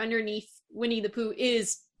humor underneath Winnie the Pooh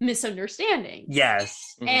is misunderstanding.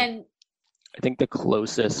 Yes. Mhm. And I think the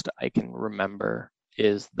closest I can remember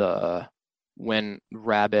is when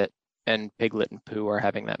Rabbit and Piglet and Pooh are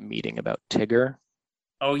having that meeting about Tigger.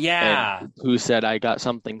 Oh yeah. And Pooh said, "I got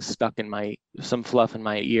something stuck in some fluff in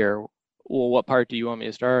my ear." Well, what part do you want me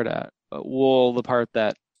to start at? Well, the part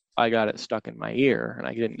that I got it stuck in my ear and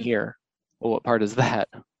I didn't hear. Well, what part is that?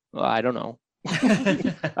 Well, I don't know.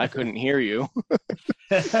 I couldn't hear you.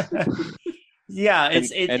 Yeah,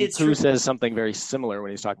 it's and true. Pooh says something very similar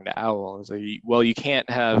when he's talking to Owl. It's like, well, you can't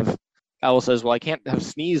have. Owl says, "Well, I can't have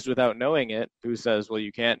sneezed without knowing it." Pooh says, "Well,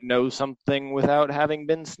 you can't know something without having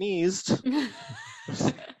been sneezed." And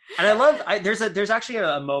I love there's actually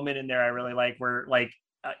a moment in there I really like where like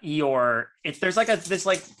Eeyore there's like this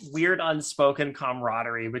like weird unspoken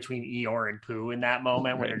camaraderie between Eeyore and Pooh in that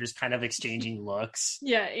moment where Right. they're just kind of exchanging looks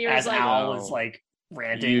Yeah, you're as like, Owl Wow. is like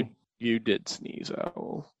ranting. You did sneeze,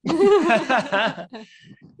 Owl.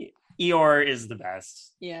 Eeyore is the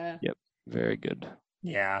best. yeah. Yep, very good.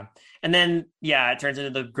 Yeah. And then it turns into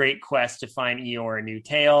the great quest to find Eeyore a new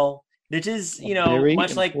tail, which is, A very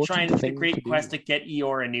much like important trying the thing great to quest do. to get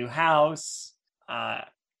Eeyore a new house.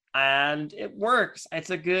 And it works.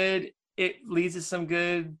 It leads to some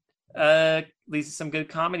good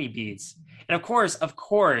comedy beats. And of course,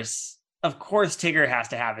 Tigger has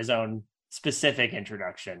to have his own specific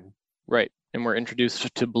introduction. Right, and we're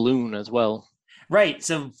introduced to Balloon as well. Right.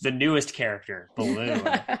 So the newest character, Balloon.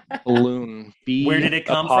 Balloon. B. Where did it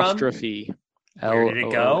come from? apostrophe Where did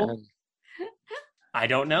it go? L-O-O-N. I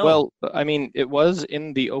don't know. Well, I mean, it was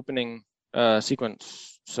in the opening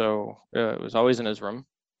sequence, so it was always in his room.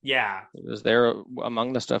 Yeah, It was there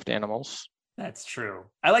among the stuffed animals. that's true.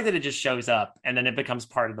 I like that it just shows up and then it becomes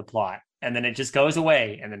part of the plot and then it just goes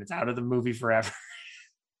away and then it's out of the movie forever.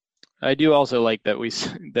 I do also like that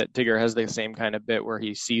that Tigger has the same kind of bit where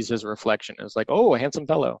he sees his reflection and is like, "Oh, a handsome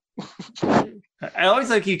fellow." I always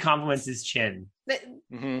like he compliments his chin.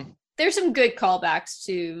 Hmm. There's some good callbacks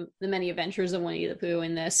to the many adventures of Winnie the Pooh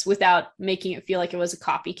in this without making it feel like it was a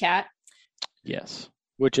copycat. Yes,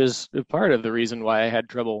 which is part of the reason why I had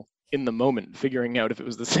trouble in the moment figuring out if it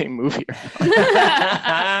was the same movie or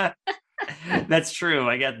not. That's true.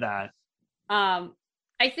 I get that.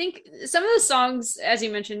 I think some of the songs, as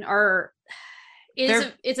you mentioned,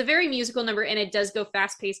 it's a very musical number and it does go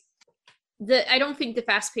fast paced. I don't think the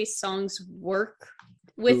fast paced songs work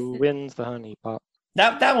with. Who wins the honey pot?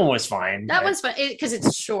 That one was fine. That one's fun because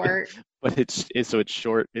it's short. But it's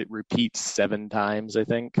short. It repeats 7 times, I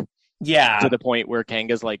think, Yeah. to the point where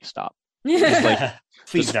Kanga's like, "Stop."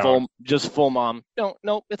 Please just don't. full mom.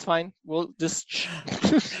 No, it's fine. We'll just.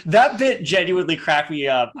 That bit genuinely cracked me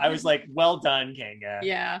up. I was like, well done, Kanga.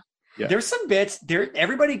 Yeah. Yeah. There's some bits there.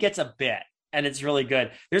 Everybody gets a bit and it's really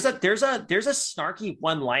good. There's a snarky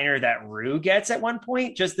one-liner that Rue gets at one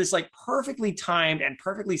point, just this like perfectly timed and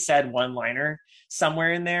perfectly said one-liner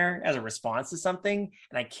somewhere in there as a response to something.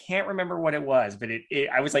 And I can't remember what it was, but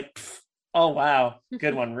I was like, oh wow,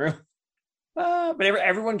 good one, Rue. But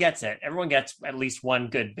everyone gets it. Everyone gets at least one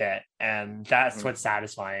good bit, and that's what's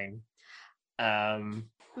satisfying.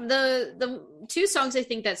 The 2 songs I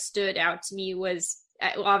think that stood out to me was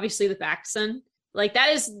obviously the Baxon. Like that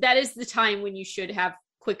is the time when you should have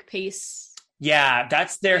quick pace. Yeah,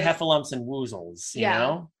 that's their Right. heffalumps and woozles, you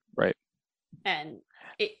know? Right. And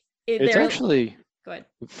It's actually, go ahead.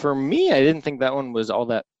 for me, I didn't think that one was all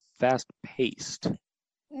that fast paced.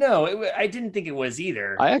 No, I didn't think it was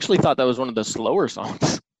either. I actually thought that was one of the slower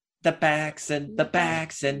songs. The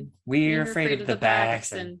Baxon, we're afraid of the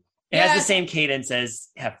Baxon. It has the same cadence as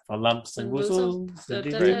heffalumps and woozles.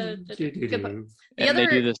 And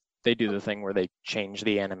they do the thing where they change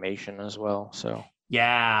the animation as well. So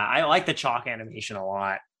Yeah, I like the chalk animation a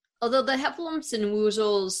lot. Although the Heffalumps and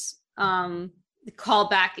Woozles the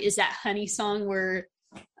callback is that honey song where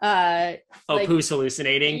Pooh's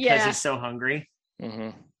hallucinating because Yeah. he's so hungry.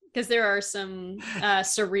 because there are some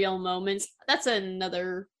surreal moments. That's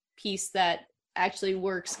another piece that actually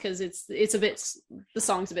works because it's a bit, the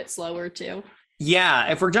song's a bit slower too.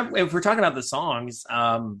 Yeah, if we're talking about the songs,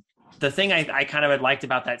 the thing I kind of had liked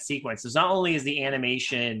about that sequence is not only is the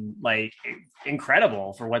animation like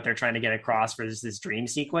incredible for what they're trying to get across for this dream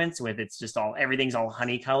sequence with everything's all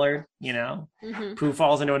honey colored, you know. Mm-hmm. Pooh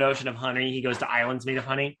falls into an ocean of honey. He goes to islands made of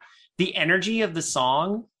honey. The energy of the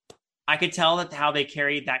song, I could tell that how they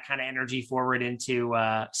carried that kind of energy forward into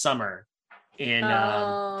summer. Think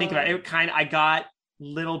about it. I got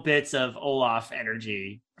little bits of Olaf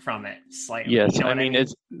energy from it slightly. yes, You know I what mean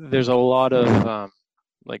there's a lot of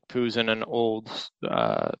like Pooh's in an old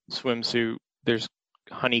swimsuit. There's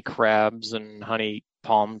honey crabs and honey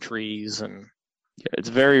palm trees, and it's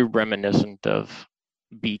very reminiscent of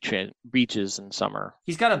beaches in summer.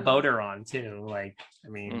 He's got a boater on too.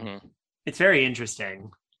 It's very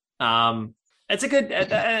interesting. It's a good,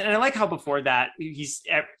 and I like how before that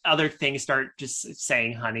other things start just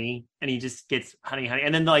saying honey, and he just gets honey,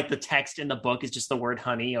 and then like the text in the book is just the word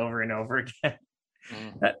honey over and over again.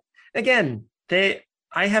 Again,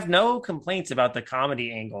 I have no complaints about the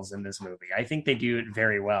comedy angles in this movie. I think they do it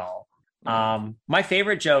very well. My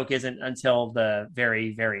favorite joke isn't until the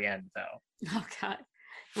very, very end, though. Oh God,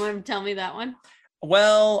 you want to tell me that one?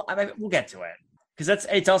 Well, I mean, we'll get to it because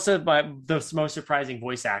it's also the most surprising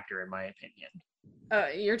voice actor in my opinion.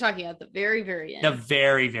 You're talking at the very, very end. The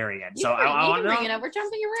very, very end. You can bring it up. We're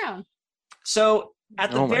jumping around. So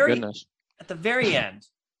at the at the very end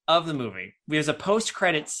of the movie, there's a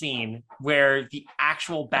post-credit scene where the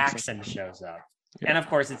actual Baxon shows up. Yeah. And of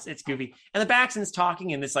course it's goofy. And the Baxon's talking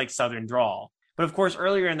in this like southern drawl. But of course,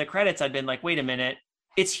 earlier in the credits, I'd been like, wait a minute,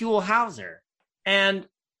 it's Huell Hauser. And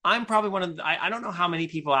I'm probably I don't know how many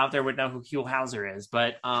people out there would know who Huell Hauser is,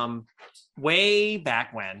 but way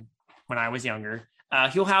back when I was younger,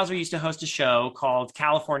 Huell Hauser used to host a show called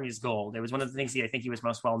California's Gold. It was one of the things I think he was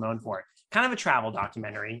most well known for. Kind of a travel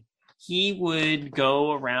documentary. He would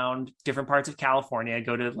go around different parts of California,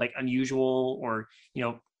 go to like unusual or,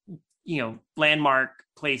 landmark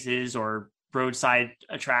places or roadside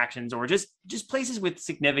attractions or just places with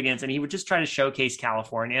significance. And he would just try to showcase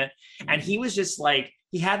California. And he was just like,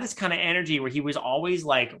 he had this kind of energy where he was always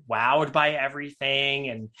like wowed by everything.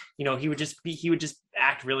 And, he would just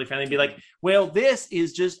act really friendly and be like, well, this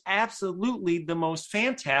is just absolutely the most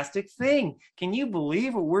fantastic thing. Can you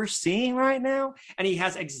believe what we're seeing right now? And he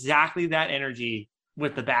has exactly that energy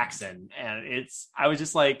with the Baxon. And I was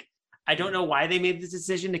just like, I don't know why they made this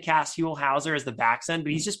decision to cast Huell Hauser as the Baxon,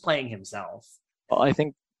 but he's just playing himself. Well, I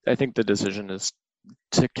think the decision is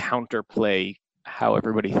to counterplay how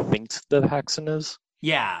everybody thinks the Baxon is.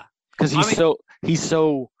 Yeah, because he's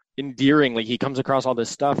so endearing. Like he comes across all this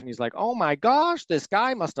stuff, and he's like, "Oh my gosh, this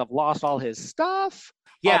guy must have lost all his stuff."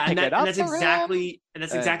 Yeah, and that's exactly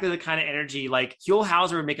the kind of energy. Like Huell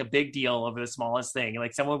Hauser would make a big deal over the smallest thing.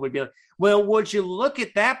 Like someone would be like, "Well, would you look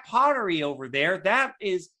at that pottery over there? That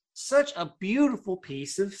is such a beautiful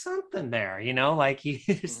piece of something there." Like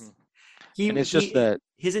his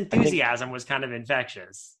enthusiasm was kind of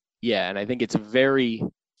infectious. Yeah, and I think it's very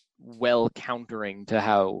well countering to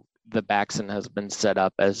how the Baxon has been set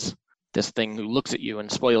up as this thing who looks at you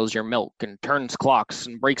and spoils your milk and turns clocks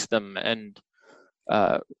and breaks them and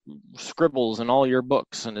scribbles in all your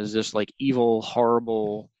books and is this like evil,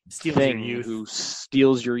 horrible thing who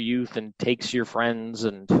steals your youth and takes your friends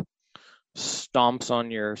and stomps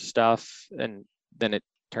on your stuff. And then it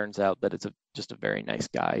turns out that it's just a very nice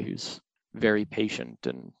guy who's very patient,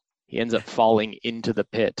 and he ends up falling into the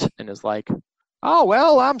pit and is like, "Oh,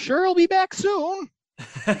 well, I'm sure he'll be back soon.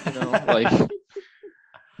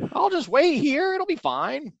 I'll just wait here. It'll be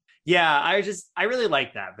fine." Yeah, I really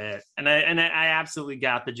like that bit. And I absolutely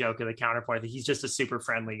got the joke of the counterpoint that he's just a super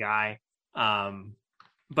friendly guy.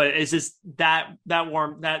 But it's just that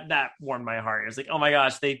warmed my heart. It was like, oh my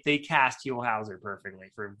gosh, they cast Huell Hauser perfectly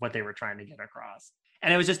for what they were trying to get across.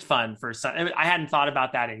 And it was just fun for some. I hadn't thought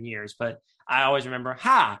about that in years, but I always remember,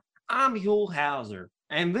 "Hi, I'm Huell Hauser,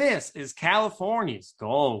 and this is California's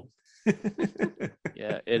Gold."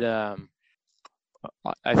 Yeah,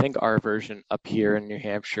 I think our version up here in New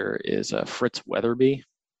Hampshire is Fritz Weatherby.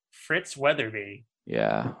 Fritz Weatherby.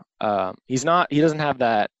 Yeah. He doesn't have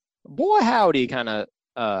that boy howdy kind of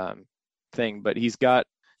thing, but he's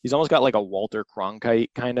almost got like a Walter Cronkite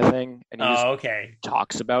kind of thing. And he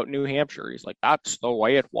talks about New Hampshire. He's like, "That's the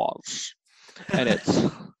way it was." And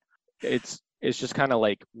it's just kind of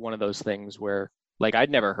like one of those things where, like,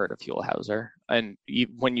 I'd never heard of Huell Hauser, and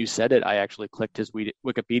when you said it, I actually clicked his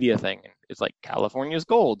Wikipedia thing, and it's like California's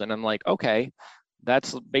Gold, and I'm like, okay,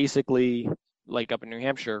 that's basically like up in New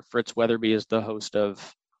Hampshire. Fritz Weatherby is the host of,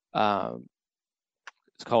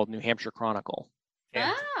 it's called New Hampshire Chronicle.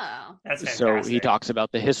 Oh, that's fantastic. So he talks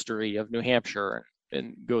about the history of New Hampshire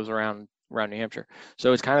and goes around New Hampshire.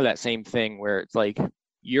 So it's kind of that same thing where it's like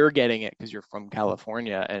you're getting it because you're from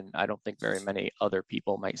California, and I don't think very many other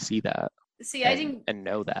people might see that. See, I didn't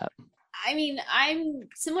know that. I mean, I'm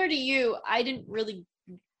similar to you. I didn't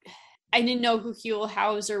know who Huell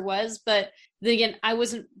Hauser was, but then again, I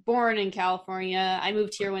wasn't born in California. I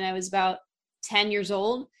moved here when I was about 10 years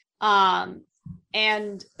old.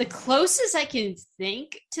 And the closest I can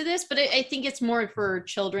think to this, but I think it's more for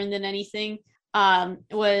children than anything,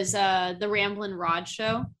 was the Ramblin' Rod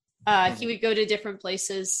show. He would go to different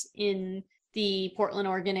places in the Portland,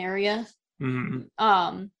 Oregon area.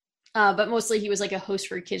 Mm-hmm. But mostly he was like a host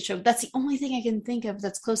for a kids show. That's the only thing I can think of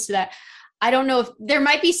that's close to that. I don't know if there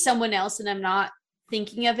might be someone else and I'm not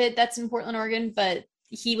thinking of it that's in Portland, Oregon, but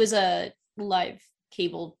he was a live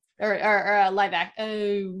cable or a live act.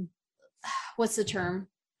 Oh, what's the term?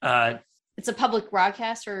 It's a public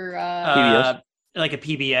broadcast or PBS. Like a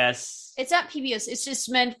PBS. It's not PBS. It's just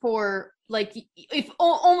meant for like if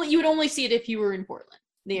only you would only see it if you were in Portland.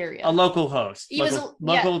 the area. A local host. He was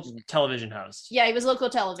local television host. Yeah, he was local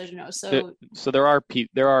television host. So there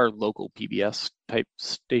are local PBS type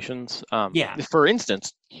stations. Yeah. For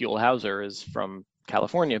instance, Huell Hauser is from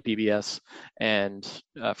California PBS, and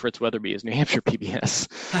Fritz Weatherby is New Hampshire PBS.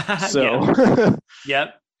 So,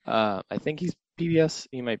 Yep. I think he's PBS.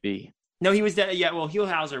 He might be. No, he was. Well, Huell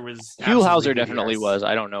Hauser was. Huell Hauser PBS. definitely was.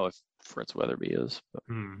 I don't know if Fritz Weatherby is. But.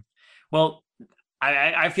 Well,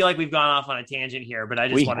 I feel like we've gone off on a tangent here, but I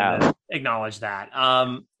just wanted to acknowledge that.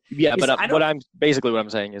 Yeah, but what I'm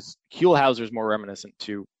saying is Huell Hauser is more reminiscent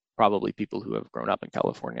to probably people who have grown up in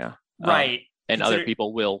California, right? And other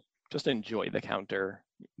people will just enjoy the counter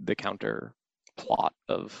plot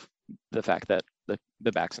of the fact that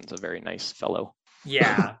the Baxen's a very nice fellow.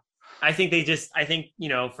 Yeah, I think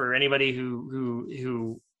for anybody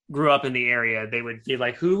who grew up in the area, they would be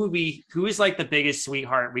like, who is like the biggest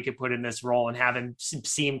sweetheart we could put in this role and have him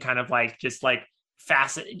seem kind of like just like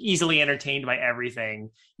fast, easily entertained by everything.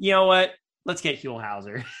 You know what? Let's get Huell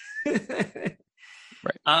Hauser.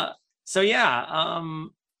 Right. So yeah.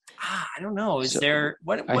 I don't know. Is there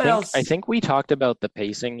what else? I think we talked about the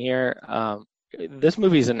pacing here. This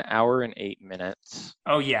movie's an hour and 8 minutes.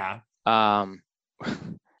 Oh yeah.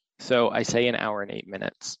 So I say an hour and 8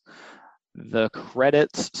 minutes. The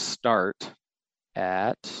credits start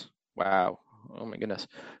at, wow, oh my goodness,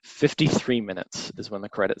 53 minutes is when the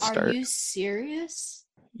credits start. Are you serious?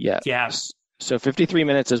 Yeah. Yes. So 53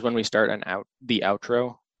 minutes is when we start the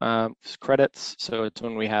outro credits. So it's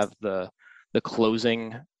when we have the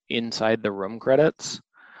closing inside the room credits.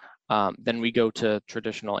 Then we go to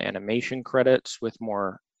traditional animation credits with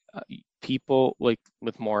more people, like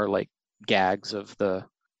with more like gags of the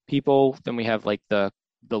people. Then we have like the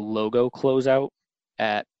logo closeout.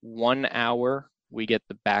 At 1 hour, we get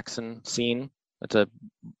the Baxen scene. That's a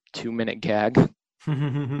 2-minute gag.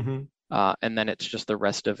 And then it's just the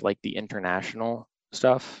rest of like the international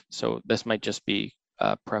stuff. So this might just be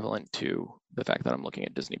prevalent to the fact that I'm looking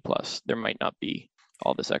at Disney Plus. There might not be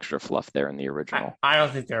all this extra fluff there in the original. I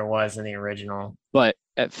don't think there was in the original. But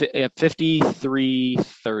at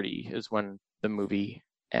 53:30 is when the movie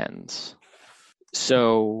ends.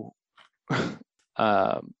 So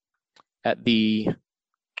at the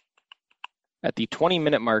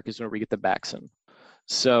 20-minute mark is where we get the Baxen.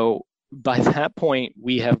 So by that point,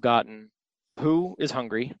 we have gotten Pooh is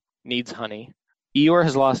hungry, needs honey. Eeyore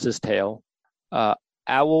has lost his tail.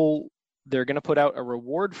 Owl, they're going to put out a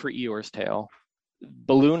reward for Eeyore's tail.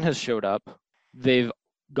 Balloon has showed up. They've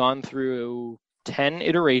gone through 10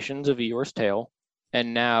 iterations of Eeyore's tail,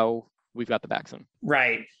 and now we've got the Baxen.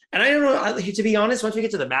 Right. And I don't know, to be honest, once we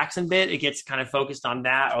get to the Baxen bit, it gets kind of focused on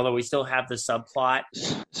that, although we still have the subplot.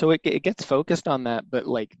 So it gets focused on that, but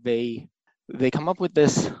like they come up with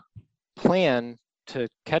this plan to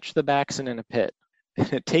catch the Baxen in a pit.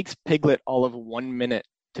 And it takes Piglet all of 1 minute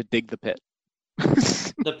to dig the pit.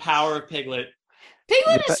 The power of Piglet.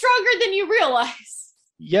 Piglet is stronger than you realize.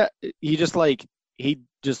 Yeah, he just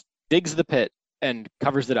digs the pit and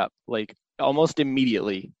covers it up like almost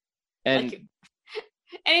immediately. And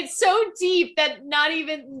and it's so deep that not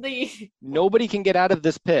even nobody can get out of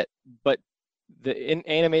this pit, but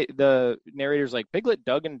the narrator's like, Piglet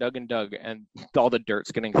dug and dug and dug, and all the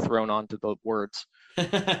dirt's getting thrown onto the words.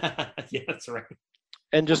 Yeah, that's right.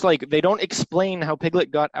 And just like they don't explain how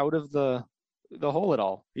Piglet got out of the hole at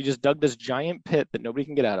all. He just dug this giant pit that nobody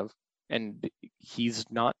can get out of, and he's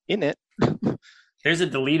not in it. There's a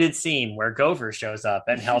deleted scene where Gopher shows up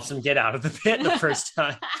and helps him get out of the pit the first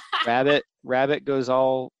time. Rabbit goes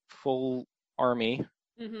all full army,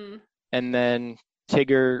 and then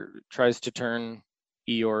Tigger tries to turn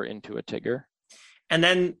Eeyore into a Tigger, and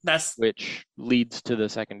then which leads to the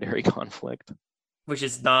secondary conflict, which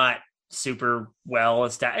is not super well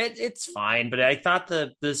established. It's fine, but I thought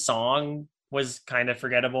the song was kind of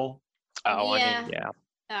forgettable. Oh, yeah. I mean,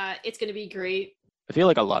 yeah. It's gonna be great. I feel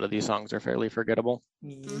like a lot of these songs are fairly forgettable.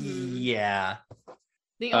 Yeah.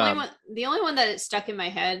 The only one that stuck in my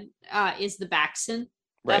head is the Baxen.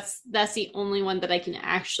 Right. That's the only one that I can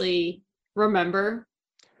actually remember.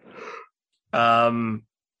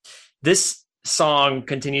 This song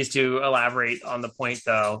continues to elaborate on the point,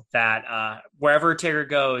 though, that wherever Tigger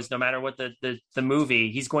goes, no matter what the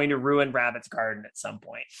movie, he's going to ruin Rabbit's garden at some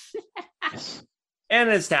point. And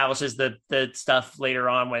it establishes the stuff later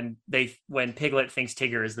on when Piglet thinks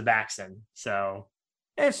Tigger is the Baxen. So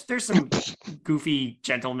there's some goofy,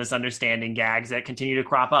 gentle misunderstanding gags that continue to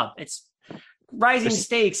crop up. It's rising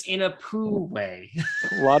stakes in a Pooh way.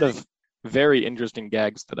 A lot of very interesting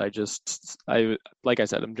gags that I like I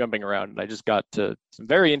said, I'm jumping around, and I just got to some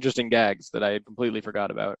very interesting gags that I had completely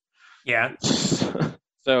forgot about. Yeah.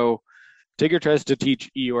 So Tigger tries to teach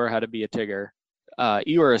Eeyore how to be a Tigger.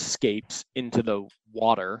 Eeyore escapes into the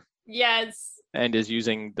water Yes. and is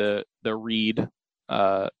using the reed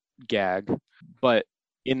gag. But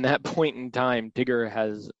in that point in time, Tigger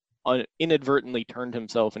has inadvertently turned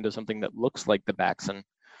himself into something that looks like the Baxen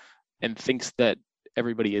and thinks that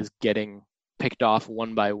everybody is getting picked off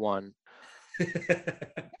one by one.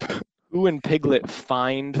 Pooh and Piglet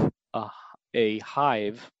find a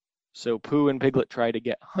hive. So Pooh and Piglet try to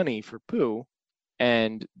get honey for Pooh,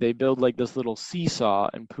 and they build like this little seesaw,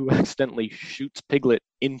 and Pooh accidentally shoots Piglet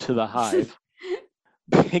into the hive.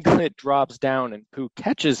 Piglet drops down, and Pooh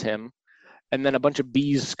catches him, and then a bunch of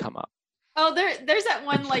bees come up. Oh, there's that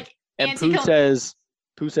one like And Pooh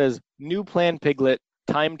says, "New plan, Piglet.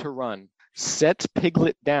 Time to run." Sets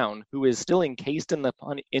Piglet down, who is still encased in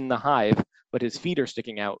the hive, but his feet are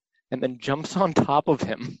sticking out, and then jumps on top of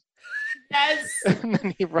him. Yes. And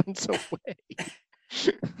then he runs away.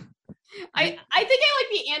 I think I like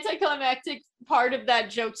the anticlimactic part of that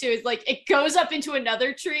joke too. Is like it goes up into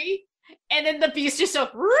another tree, and then the beast just so,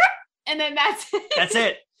 and then that's it. That's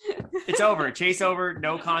it. It's over. Chase over.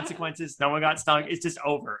 No consequences. No one got stung. It's just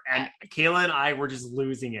over. And Kayla and I were just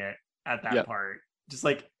losing it at that part. Just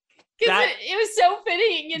like that. It was so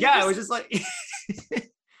fitting. And yeah, it was just like.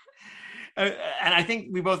 And I think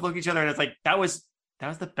we both look at each other, and it's like that was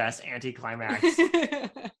the best anticlimax.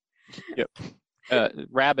 Yep.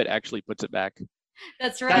 Rabbit actually puts it back.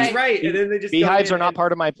 That's right. That's right. And then they just beehives are not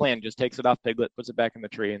part of my plan. Just takes it off Piglet, puts it back in the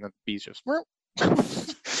tree, and then the bees just.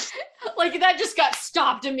 Like that just got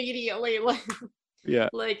stopped immediately. Like, yeah.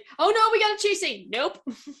 Like, oh no, we got a chasing. Nope.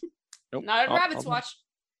 Nope. Not a rabbit's watch.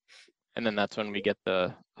 And then that's when we get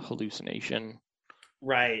the hallucination.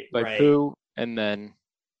 Right. By Pooh, and then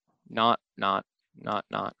not.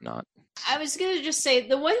 I was gonna just say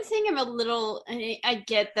the one thing I'm a little, and I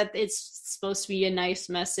get that it's supposed to be a nice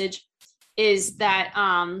message, is that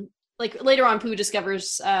like later on Pooh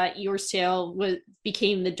discovers Eeyore's tail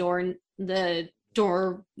became the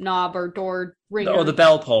door knob or door ringer. Oh, the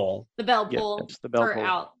bell pole. The bell pole. It's the bell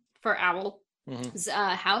pole. For Owl's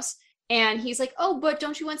house. And he's like, oh, but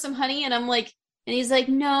don't you want some honey? And I'm like, and he's like,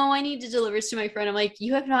 no, I need to deliver this to my friend. I'm like,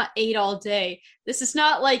 you have not ate all day. This is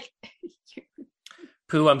not like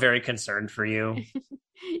Pooh, I'm very concerned for you.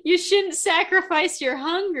 You shouldn't sacrifice your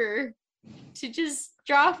hunger to just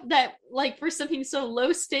drop that, like, for something so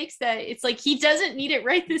low stakes that it's like he doesn't need it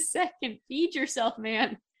right this second. Feed yourself,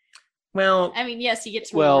 man. Well, I mean, yes, he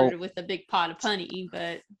gets rewarded with a big pot of honey,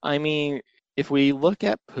 but I mean, if we look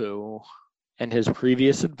at Pooh and his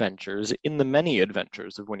previous adventures, in the many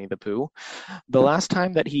adventures of Winnie the Pooh, the last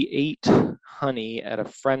time that he ate honey at a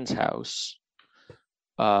friend's house,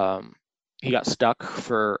 he got stuck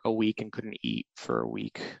for a week and couldn't eat for a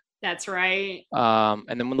week. That's right. And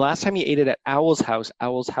then when the last time he ate it at Owl's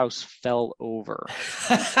house fell over.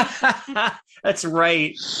 That's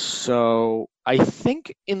right. So I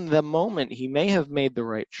think in the moment he may have made the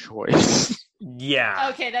right choice. Yeah.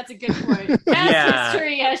 Okay, that's a good point. As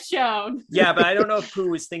history has shown. Yeah, but I don't know if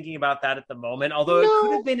Pooh was thinking about that at the moment, although it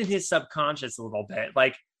could have been in his subconscious a little bit.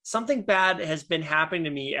 Like, something bad has been happening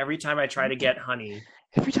to me every time I try to get honey.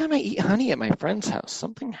 Every time I eat honey at my friend's house,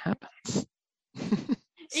 something happens.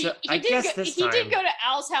 So he did go to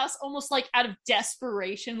Al's house almost like out of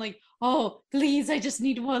desperation, like, oh, please, I just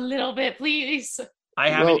need one little bit, please.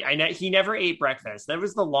 He never ate breakfast. That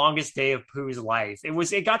was the longest day of Pooh's life.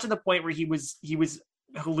 It got to the point where he was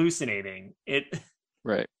hallucinating.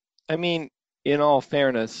 Right. I mean, in all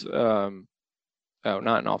fairness, not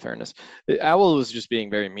in all fairness, Owl was just being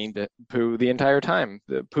very mean to Pooh the entire time.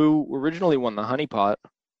 Pooh originally won the honey pot,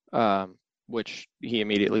 which he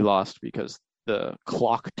immediately lost because the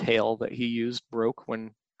clock tail that he used broke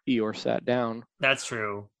when Eeyore sat down. That's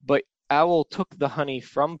true. But Owl took the honey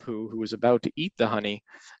from Pooh, who was about to eat the honey,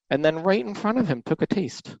 and then right in front of him took a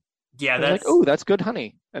taste. Yeah, that's like, oh, that's good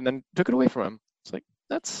honey, and then took it away from him. It's like,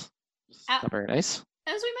 that's not very nice.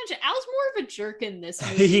 As we mentioned, Owl's more of a jerk in this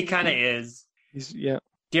movie. He kind of is. Yeah.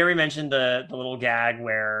 Gary mentioned the little gag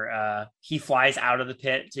where he flies out of the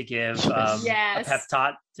pit to give a pep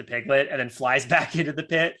talk to Piglet and then flies back into the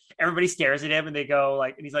pit. Everybody stares at him and they go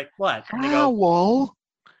like, and he's like, what? And they go, Owl,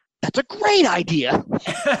 that's a great idea.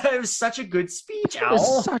 It was such a good speech, Owl. It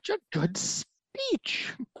was such a good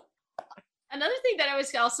speech. Another thing that I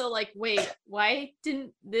was also like, wait, why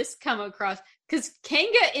didn't this come across? Because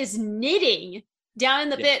Kanga is knitting down in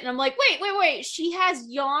the pit and I'm like, wait, she has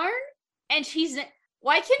yarn and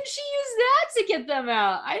why couldn't she use that to get them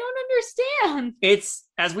out? I don't understand. It's,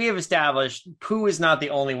 as we have established, Pooh is not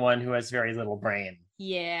the only one who has very little brain.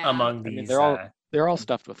 Yeah. Among these. I mean, they're all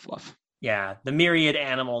stuffed with fluff. Yeah. The myriad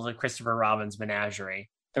animals of Christopher Robin's menagerie.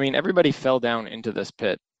 I mean, everybody fell down into this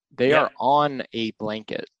pit. They Yeah. are on a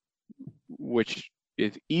blanket, which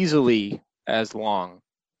is easily as long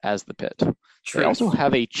as the pit. They also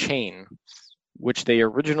have a chain, which they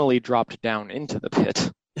originally dropped down into the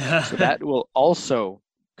pit. So that will also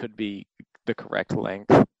could be the correct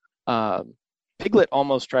length. Piglet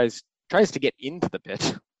almost tries to get into the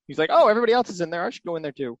pit. He's like, "Oh, everybody else is in there. I should go in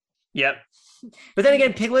there too." Yep. But then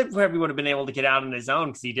again, Piglet probably would have been able to get out on his own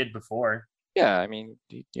because he did before. Yeah, I mean,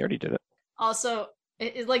 he already did it. Also,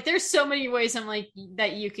 like there's so many ways I'm like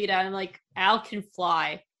that you could I'm like Al can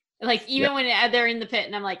fly. Like even when they're in the pit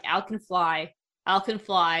and I'm like Al can fly. Al can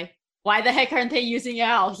fly. Why the heck aren't they using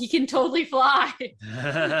Al? He can totally fly.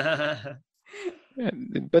 Yeah,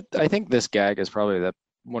 but I think this gag is probably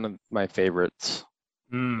one of my favorites.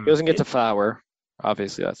 He doesn't get to flower.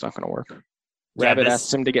 Obviously, that's not going to work. Yeah, Rabbit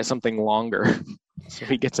asks him to get something longer, so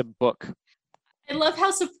he gets a book. I love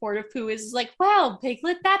how supportive Pooh is. Like, wow,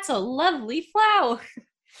 Piglet, that's a lovely flower.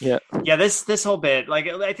 Yeah. This whole bit, like,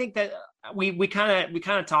 I think that we kind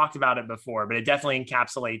of talked about it before, but it definitely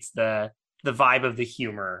encapsulates the vibe of the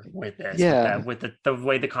humor with this. Yeah. With the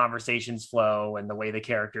way the conversations flow and the way the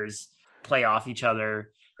characters play off each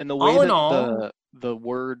other, and the way the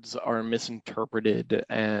words are misinterpreted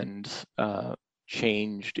and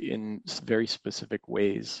changed in very specific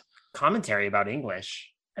ways. Commentary about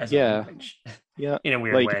English as a language. Yeah. In a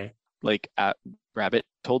weird way. Like Rabbit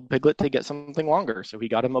told Piglet to get something longer, so he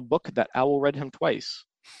got him a book that Owl read him twice.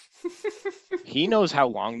 He knows how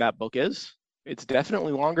long that book is. It's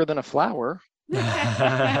definitely longer than a flower.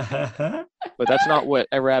 But that's not what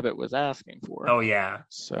a rabbit was asking for. Oh yeah.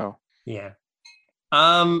 So yeah.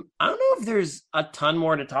 I don't know if there's a ton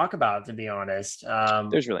more to talk about, to be honest.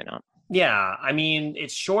 There's really not. Yeah, I mean,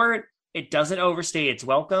 it's short. It doesn't overstay its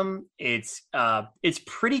welcome. It's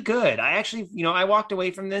pretty good. I actually, I walked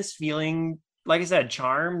away from this feeling, like I said,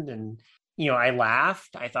 charmed, and I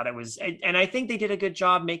laughed. I thought it was, and I think they did a good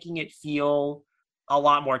job making it feel a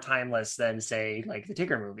lot more timeless than, say, like the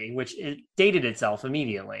Tigger movie, which it dated itself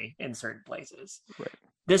immediately in certain places. Right.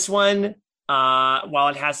 This one, while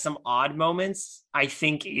it has some odd moments, I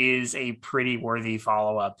think is a pretty worthy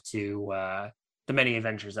follow-up to The Many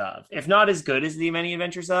Adventures of. If not as good as The Many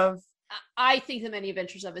Adventures of. I think The Many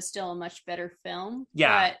Adventures of is still a much better film.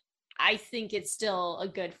 Yeah. But I think it's still a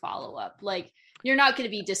good follow-up. Like, you're not going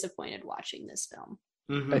to be disappointed watching this film.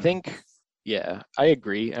 Mm-hmm. I think, yeah, I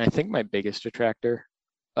agree. And I think my biggest detractor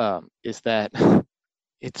is that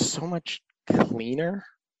it's so much cleaner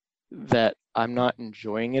that I'm not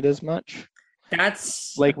enjoying it as much.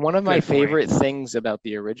 That's like one of my favorite things about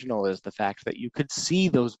the original is the fact that you could see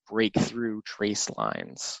those breakthrough trace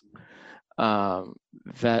lines.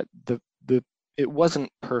 That it wasn't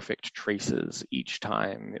perfect traces each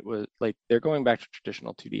time. It was like they're going back to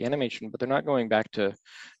traditional 2D animation, but they're not going back to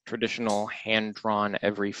traditional hand-drawn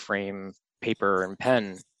every frame paper and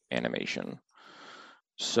pen animation.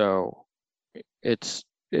 So it's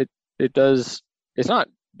not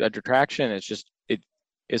a detraction. It's just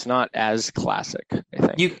it's not as classic, I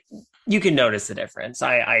think. You can notice the difference.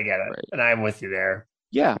 I get it, right. And I'm with you there.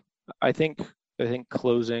 Yeah, I think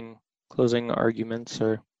closing arguments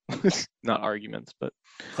are not arguments, but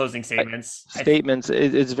closing statements.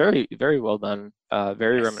 It's very, very well done.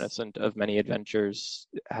 Very reminiscent of Many Adventures.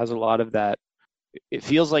 It has a lot of that. It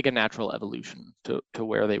feels like a natural evolution to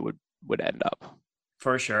where they would end up.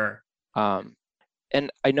 For sure.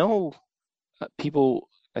 And I know people.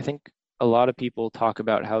 I think a lot of people talk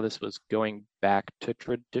about how this was going back to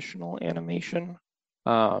traditional animation,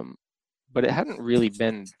 but it hadn't really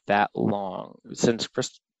been that long since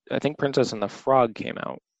I think Princess and the Frog came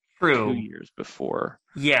out. True. 2 years before.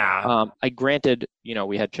 Yeah. I granted,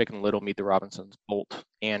 we had Chicken Little, Meet the Robinsons, Bolt,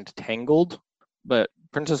 and Tangled, but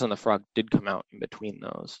Princess and the Frog did come out in between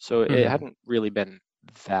those. So it hadn't really been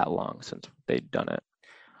that long since they'd done it.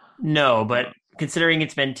 No, but considering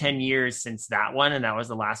it's been 10 years since that one, and that was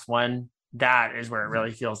the last one, that is where it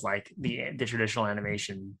really feels like the traditional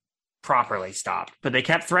animation properly stopped. But they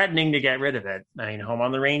kept threatening to get rid of it. I mean, Home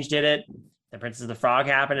on the Range did it. The Princess of the Frog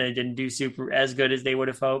happened, and it didn't do super as good as they would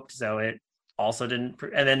have hoped. So it also didn't.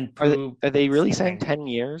 And then are they really saying 10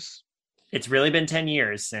 years? It's really been 10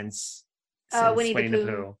 years since Winnie the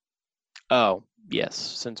Pooh. Oh yes,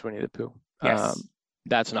 since Winnie the Pooh. Yes.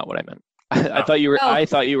 That's not what I meant. I thought you were. I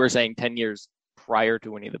thought you were saying 10 years prior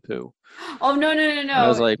to Winnie the Pooh. Oh no! I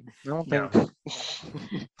was like, I don't think.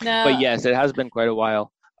 No. But yes, it has been quite a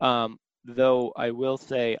while. Though I will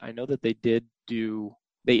say, I know that they did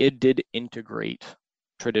integrate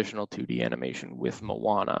traditional 2D animation with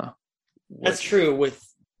Moana. That's true with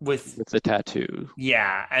the tattoo.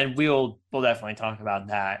 Yeah, and we'll definitely talk about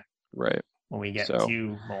that. Right. when we get So-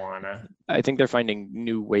 to Moana. I think they're finding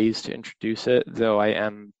new ways to introduce it, though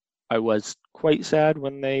I was quite sad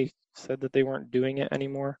when they said that they weren't doing it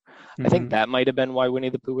anymore. I think that might have been why Winnie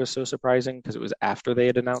the Pooh was so surprising, because it was after they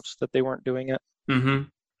had announced that they weren't doing it. Mm-hmm.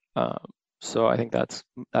 So I think that's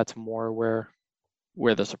more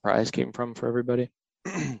where the surprise came from for everybody.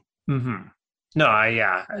 Mm-hmm. No,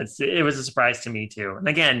 it was a surprise to me too. And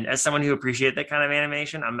again, as someone who appreciates that kind of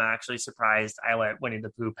animation, I'm actually surprised I let Winnie the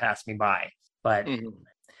Pooh pass me by. But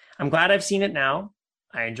I'm glad I've seen it now.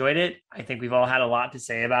 I enjoyed it. I think we've all had a lot to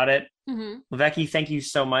say about it. Mm-hmm. Becky, thank you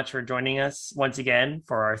so much for joining us once again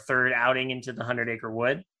for our third outing into the 100 Acre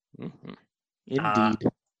Wood. Indeed.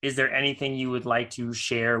 Is there anything you would like to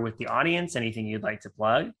share with the audience? Anything you'd like to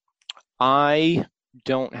plug? I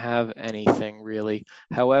don't have anything really.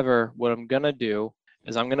 However, what I'm going to do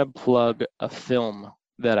is I'm going to plug a film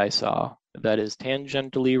that I saw that is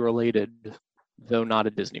tangentially related, though not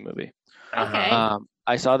a Disney movie. Okay.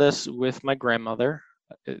 I saw this with my grandmother.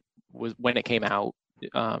 It was when it came out,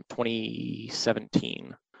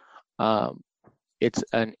 2017. It's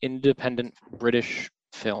an independent British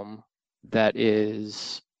film that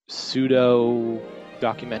is pseudo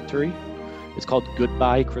documentary. It's called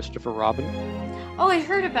Goodbye, Christopher Robin. Oh, I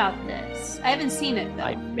heard about this. I haven't seen it though.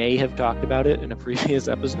 I may have talked about it in a previous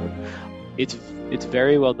episode. It's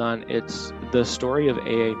very well done. It's the story of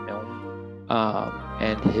A.A. Milne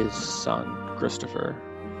and his son Christopher,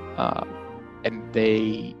 and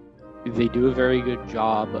they do a very good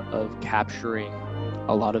job of capturing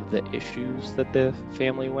a lot of the issues that the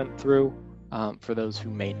family went through. For those who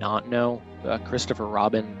may not know, Christopher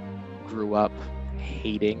Robin grew up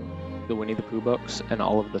hating the Winnie the Pooh books and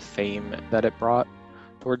all of the fame that it brought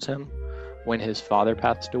towards him. When his father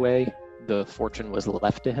passed away, the fortune was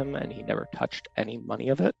left to him and he never touched any money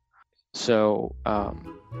of it. So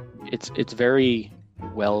it's very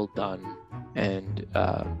well done, and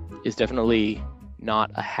is definitely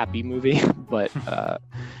not a happy movie, but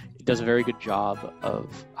it does a very good job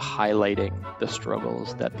of highlighting the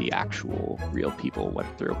struggles that the actual real people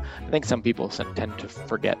went through. I think some people tend to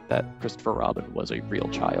forget that Christopher Robin was a real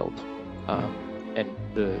child, and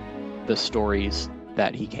the stories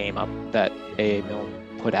that that A.A. Milne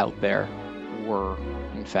put out there were,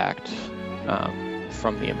 in fact,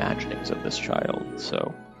 from the imaginings of this child.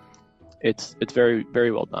 So it's very,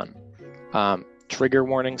 very well done. Trigger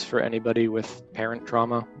warnings for anybody with parent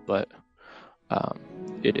trauma, but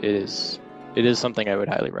it is something I would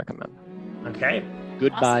highly recommend. Okay.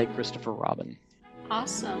 Goodbye, Awesome. Christopher Robin.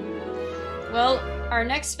 Awesome. Well, our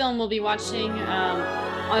next film we'll be watching,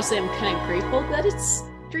 honestly, I'm kind of grateful that it's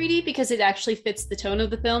 3D because it actually fits the tone of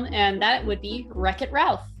the film, and that would be Wreck-It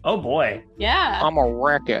Ralph. Oh boy. Yeah. I'm a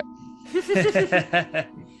wreck-it.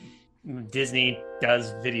 Disney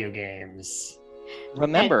does video games.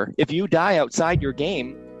 Remember, if you die outside your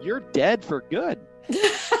game, you're dead for good.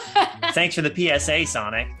 Thanks for the PSA,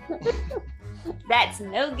 Sonic. That's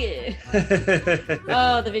no good.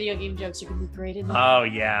 Oh, the video game jokes are going to be great. Oh,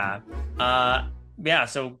 yeah. Yeah,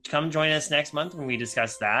 so come join us next month when we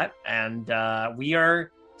discuss that. And we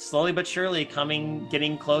are slowly but surely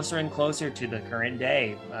getting closer and closer to the current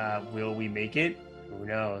day. Will we make it? Who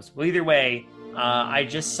knows? Well, either way, I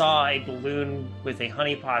just saw a balloon with a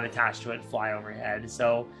honeypot attached to it fly overhead.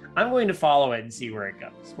 So I'm going to follow it and see where it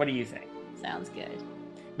goes. What do you think? Sounds good.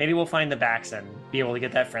 Maybe we'll find the backs and be able to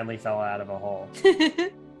get that friendly fella out of a hole.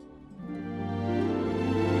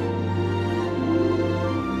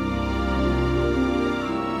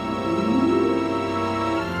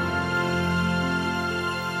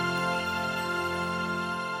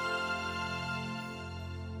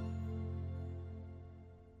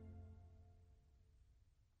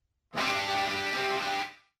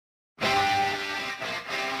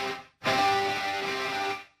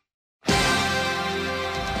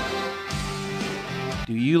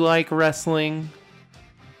 Do you like wrestling?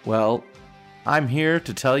 Well, I'm here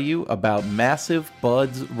to tell you about Massive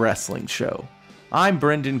Buds Wrestling Show. I'm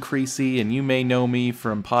Brendan Creasy, and you may know me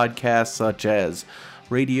from podcasts such as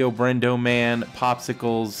Radio Brendo Man,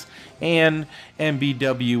 Popsicles, and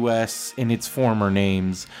MBWS in its former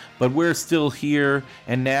names. But we're still here,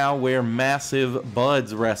 and now we're Massive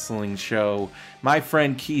Buds Wrestling Show. My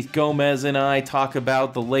friend Keith Gomez and I talk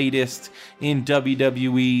about the latest in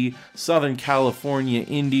WWE, Southern California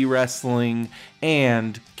indie wrestling,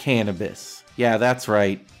 and cannabis. Yeah, that's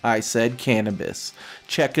right. I said cannabis.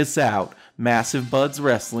 Check us out. Massive Buds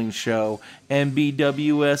Wrestling Show,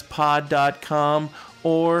 mbwspod.com,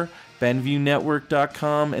 or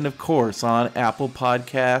BenviewNetwork.com, and of course on Apple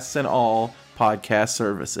Podcasts and all podcast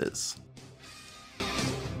services.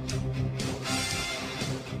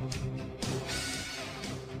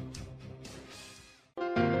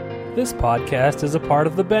 This podcast is a part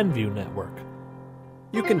of the Benview Network.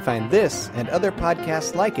 You can find this and other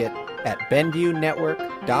podcasts like it at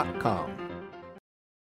BenviewNetwork.com.